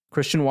Watson.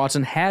 Christian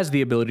Watson has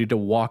the ability to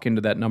walk into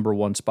that number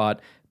one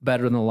spot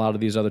better than a lot of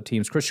these other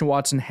teams. Christian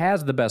Watson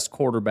has the best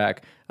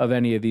quarterback of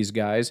any of these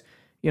guys.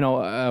 You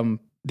know,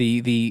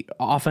 the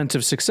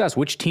offensive success.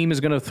 Which team is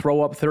going to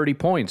throw up 30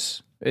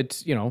 points?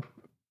 It's, you know,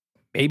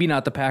 maybe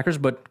not the Packers,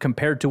 but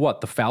compared to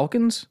what? The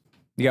Falcons?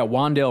 You got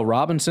Wan'Dale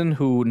Robinson,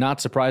 who,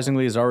 not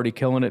surprisingly, is already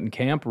killing it in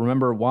camp.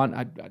 Remember,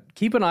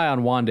 keep an eye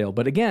on Wan'Dale.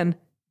 But again,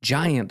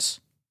 Giants.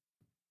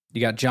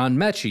 You got John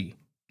Mechie.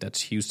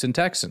 That's Houston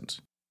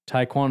Texans.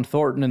 Tyquan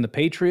Thornton and the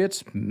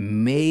Patriots.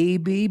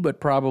 Maybe,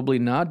 but probably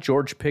not.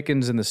 George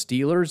Pickens and the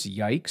Steelers.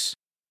 Yikes.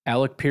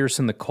 Alec Pierce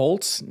and the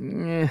Colts.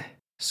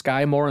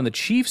 Sky Moore and the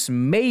Chiefs.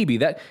 Maybe.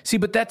 But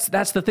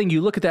that's the thing.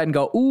 You look at that and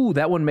go, ooh,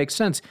 that one makes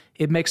sense.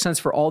 It makes sense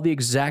for all the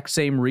exact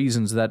same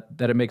reasons that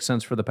it makes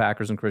sense for the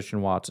Packers and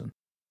Christian Watson.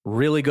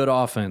 Really good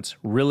offense,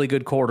 really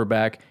good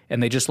quarterback,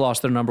 and they just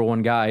lost their number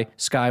one guy.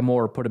 Sky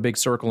Moore put a big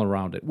circle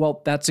around it.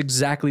 Well, that's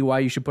exactly why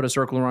you should put a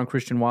circle around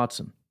Christian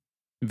Watson.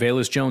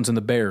 Velus Jones and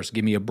the Bears,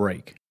 give me a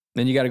break.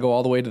 Then you got to go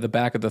all the way to the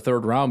back of the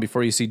third round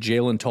before you see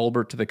Jalen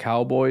Tolbert to the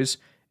Cowboys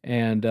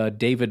and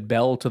David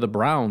Bell to the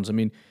Browns. I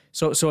mean,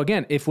 so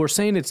again, if we're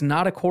saying it's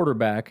not a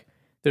quarterback,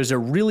 there's a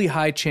really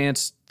high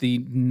chance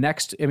the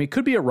next, I mean, it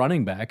could be a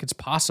running back. It's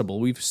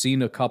possible. We've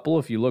seen a couple.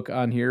 If you look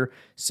on here,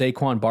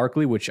 Saquon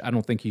Barkley, which I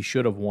don't think he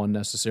should have won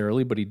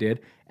necessarily, but he did.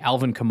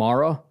 Alvin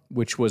Kamara,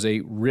 which was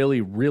a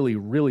really, really,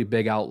 really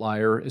big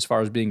outlier as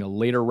far as being a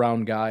later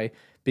round guy,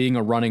 being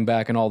a running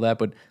back and all that.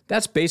 But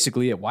that's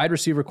basically it. Wide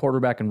receiver,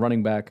 quarterback, and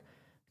running back.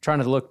 Trying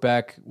to look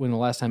back when the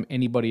last time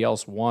anybody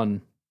else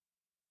won.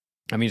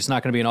 I mean, it's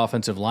not going to be an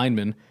offensive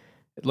lineman.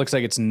 It looks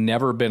like it's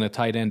never been a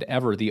tight end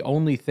ever. The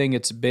only thing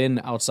it's been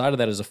outside of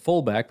that is a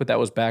fullback, but that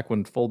was back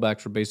when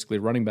fullbacks were basically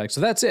running backs. So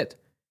that's it.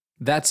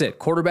 That's it.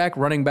 Quarterback,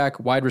 running back,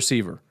 wide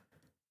receiver.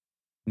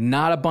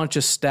 Not a bunch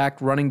of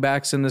stacked running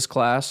backs in this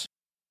class.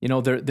 You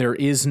know, there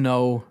is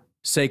no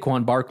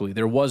Saquon Barkley.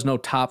 There was no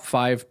top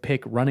 5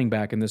 pick running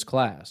back in this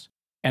class.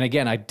 And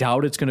again, I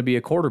doubt it's going to be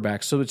a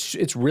quarterback. So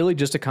it's really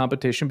just a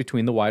competition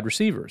between the wide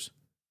receivers.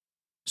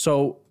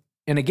 So,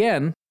 and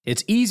again,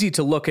 it's easy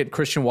to look at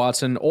Christian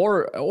Watson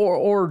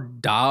or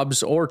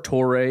Dobbs or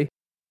Torrey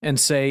and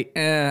say,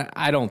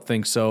 I don't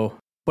think so.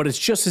 But it's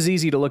just as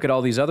easy to look at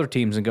all these other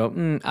teams and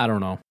go, I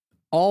don't know.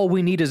 All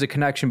we need is a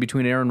connection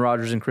between Aaron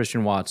Rodgers and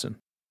Christian Watson.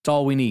 It's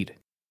all we need.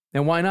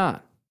 And why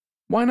not?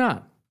 Why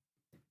not?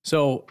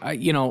 So,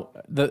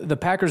 the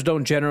Packers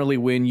don't generally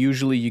win.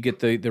 Usually you get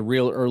the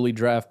real early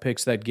draft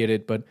picks that get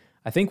it. But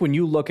I think when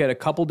you look at a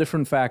couple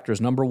different factors,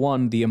 number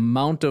one, the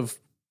amount of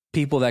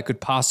people that could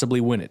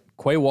possibly win it.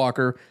 Quay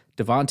Walker,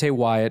 Devontae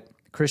Wyatt,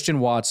 Christian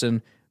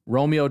Watson,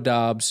 Romeo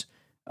Dobbs,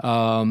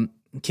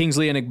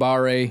 Kingsley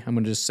Enagbare, I'm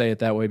going to just say it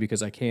that way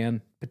because I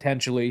can,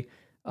 potentially,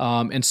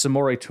 and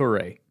Samori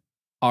Toure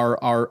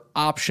are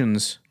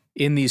options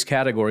in these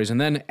categories. And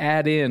then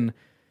add in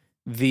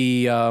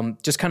the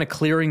just kind of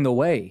clearing the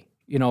way.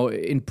 You know,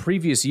 in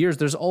previous years,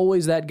 there's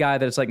always that guy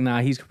that it's like,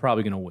 nah, he's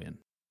probably going to win.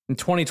 In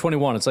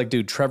 2021, it's like,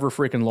 dude, Trevor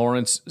freaking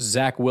Lawrence,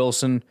 Zach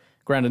Wilson.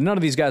 Granted, none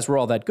of these guys were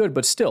all that good,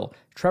 but still,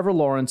 Trevor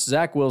Lawrence,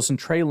 Zach Wilson,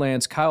 Trey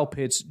Lance, Kyle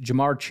Pitts,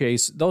 Jamar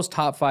Chase, those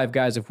top 5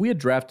 guys, if we had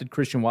drafted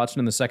Christian Watson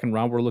in the second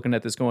round, we're looking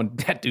at this going,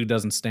 that dude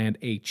doesn't stand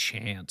a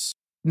chance.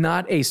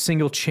 Not a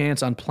single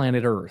chance on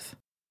planet Earth.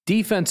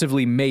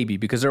 Defensively, maybe,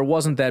 because there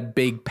wasn't that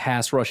big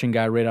pass rushing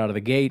guy right out of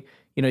the gate.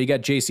 You know, you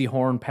got J.C.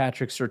 Horn,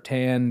 Patrick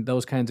Surtain,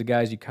 those kinds of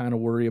guys you kind of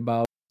worry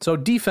about. So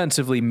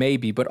defensively,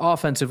 maybe, but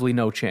offensively,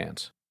 no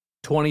chance.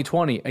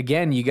 2020,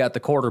 again, you got the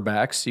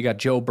quarterbacks. You got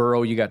Joe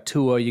Burrow, you got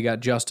Tua, you got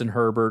Justin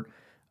Herbert.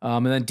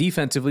 And then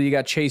defensively, you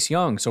got Chase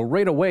Young. So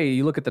right away,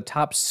 you look at the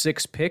top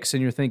 6 picks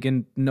and you're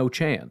thinking, no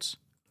chance.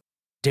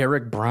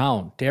 Derek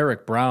Brown.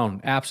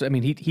 Absolutely. I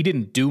mean, he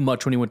didn't do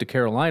much when he went to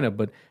Carolina,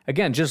 but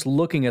again, just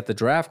looking at the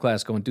draft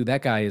class going, dude,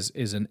 that guy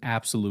is an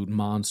absolute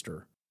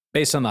monster.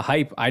 Based on the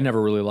hype, I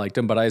never really liked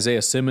him, but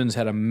Isaiah Simmons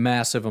had a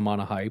massive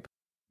amount of hype.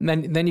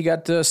 And then you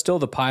got still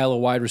the pile of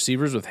wide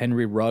receivers with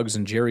Henry Ruggs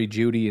and Jerry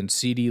Jeudy and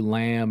CeeDee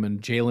Lamb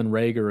and Jalen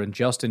Reagor and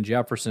Justin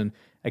Jefferson.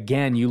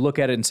 Again, you look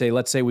at it and say,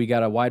 let's say we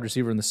got a wide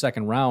receiver in the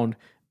second round,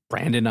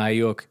 Brandon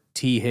Ayuk,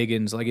 T.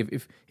 Higgins. Like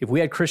if we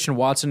had Christian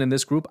Watson in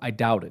this group, I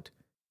doubt it.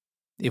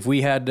 If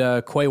we had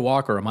Quay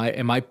Walker,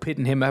 am I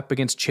pitting him up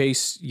against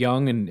Chase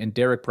Young and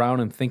Derek Brown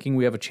and thinking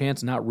we have a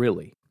chance? Not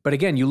really. But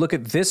again, you look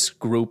at this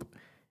group,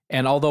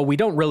 and although we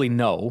don't really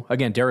know,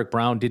 again, Derek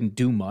Brown didn't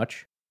do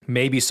much.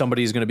 Maybe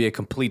somebody's going to be a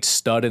complete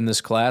stud in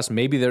this class.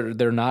 Maybe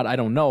they're not. I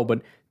don't know.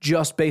 But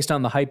just based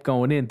on the hype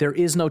going in, there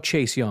is no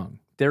Chase Young.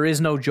 There is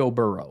no Joe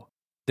Burrow.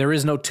 There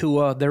is no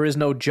Tua. There is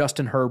no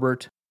Justin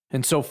Herbert.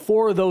 And so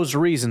for those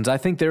reasons, I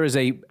think there is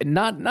a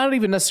not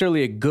even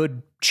necessarily a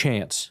good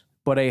chance,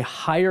 but a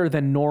higher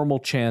than normal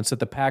chance that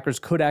the Packers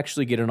could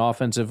actually get an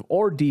offensive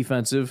or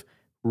defensive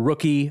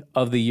rookie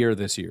of the year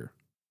this year.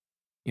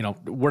 You know,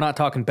 we're not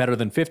talking better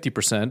than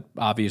 50%,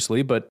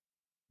 obviously, but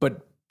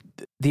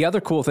the other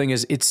cool thing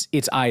is it's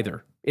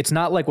either. It's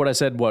not like what I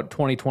said,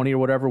 2020 or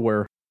whatever,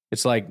 where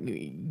it's like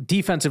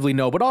defensively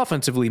no, but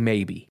offensively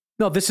maybe.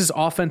 No, this is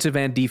offensive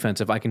and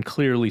defensive. I can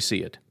clearly see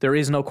it. There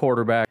is no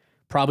quarterback,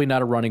 probably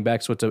not a running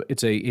back, so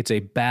it's a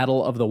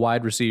battle of the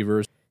wide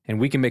receivers, and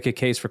we can make a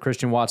case for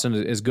Christian Watson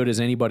as good as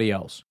anybody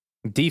else.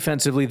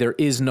 Defensively, there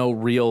is no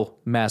real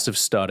massive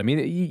stud. I mean,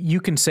 you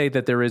can say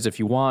that there is if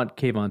you want.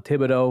 Kayvon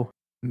Thibodeau,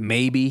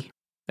 maybe.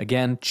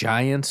 Again,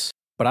 Giants.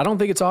 But I don't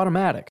think it's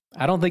automatic.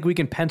 I don't think we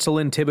can pencil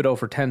in Thibodeau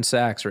for 10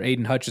 sacks or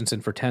Aiden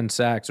Hutchinson for 10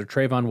 sacks or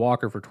Trayvon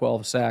Walker for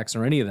 12 sacks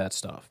or any of that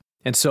stuff.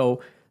 And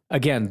so,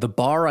 again, the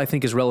bar I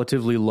think is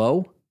relatively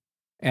low.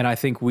 And I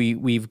think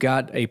we've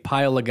got a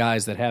pile of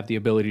guys that have the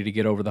ability to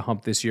get over the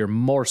hump this year,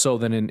 more so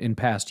than in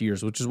past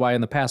years, which is why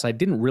in the past I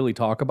didn't really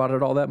talk about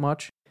it all that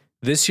much.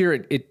 This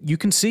year, you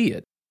can see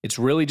it. It's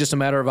really just a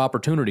matter of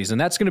opportunities. And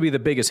that's going to be the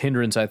biggest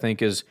hindrance, I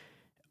think, is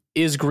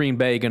Green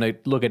Bay going to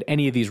look at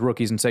any of these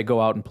rookies and say,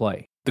 go out and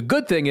play? The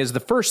good thing is the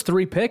first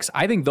 3 picks,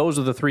 I think those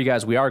are the 3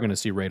 guys we are going to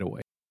see right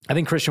away. I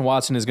think Christian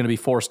Watson is going to be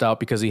forced out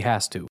because he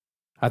has to.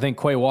 I think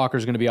Quay Walker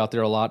is going to be out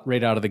there a lot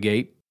right out of the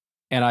gate.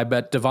 And I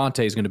bet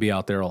Devontae is going to be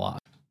out there a lot.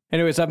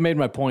 Anyways, I've made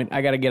my point.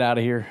 I got to get out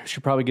of here.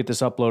 Should probably get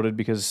this uploaded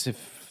because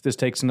if this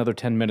takes another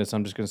 10 minutes,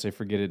 I'm just going to say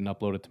forget it and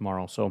upload it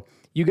tomorrow. So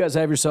you guys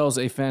have yourselves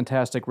a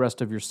fantastic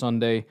rest of your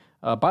Sunday.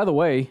 By the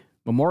way,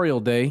 Memorial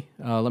Day,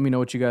 let me know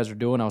what you guys are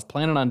doing. I was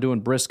planning on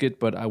doing brisket,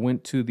 but I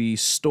went to the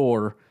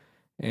store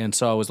and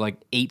saw it was like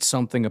 $8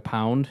 something a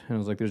pound. And I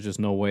was like, there's just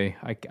no way.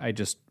 I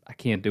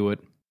can't do it.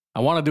 I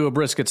want to do a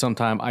brisket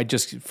sometime.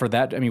 For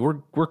that, I mean,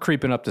 we're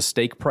creeping up to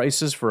steak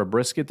prices for a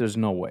brisket. There's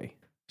no way.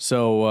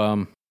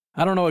 So,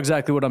 I don't know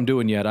exactly what I'm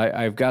doing yet.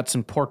 I've got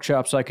some pork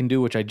chops I can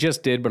do, which I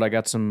just did, but I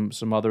got some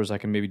others I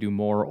can maybe do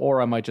more,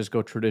 or I might just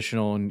go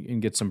traditional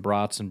and get some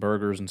brats and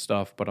burgers and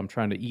stuff, but I'm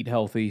trying to eat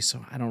healthy,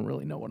 so I don't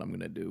really know what I'm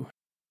going to do.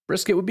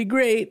 Brisket would be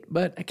great,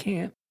 but I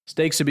can't.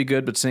 Steaks would be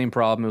good, but same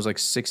problem. It was like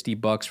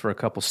 $60 for a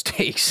couple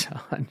steaks.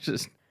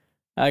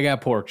 I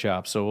got pork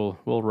chops, so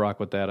we'll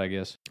rock with that, I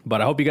guess. But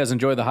I hope you guys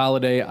enjoy the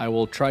holiday. I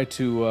will try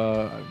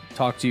to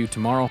talk to you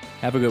tomorrow.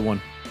 Have a good one.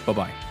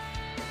 Bye-bye.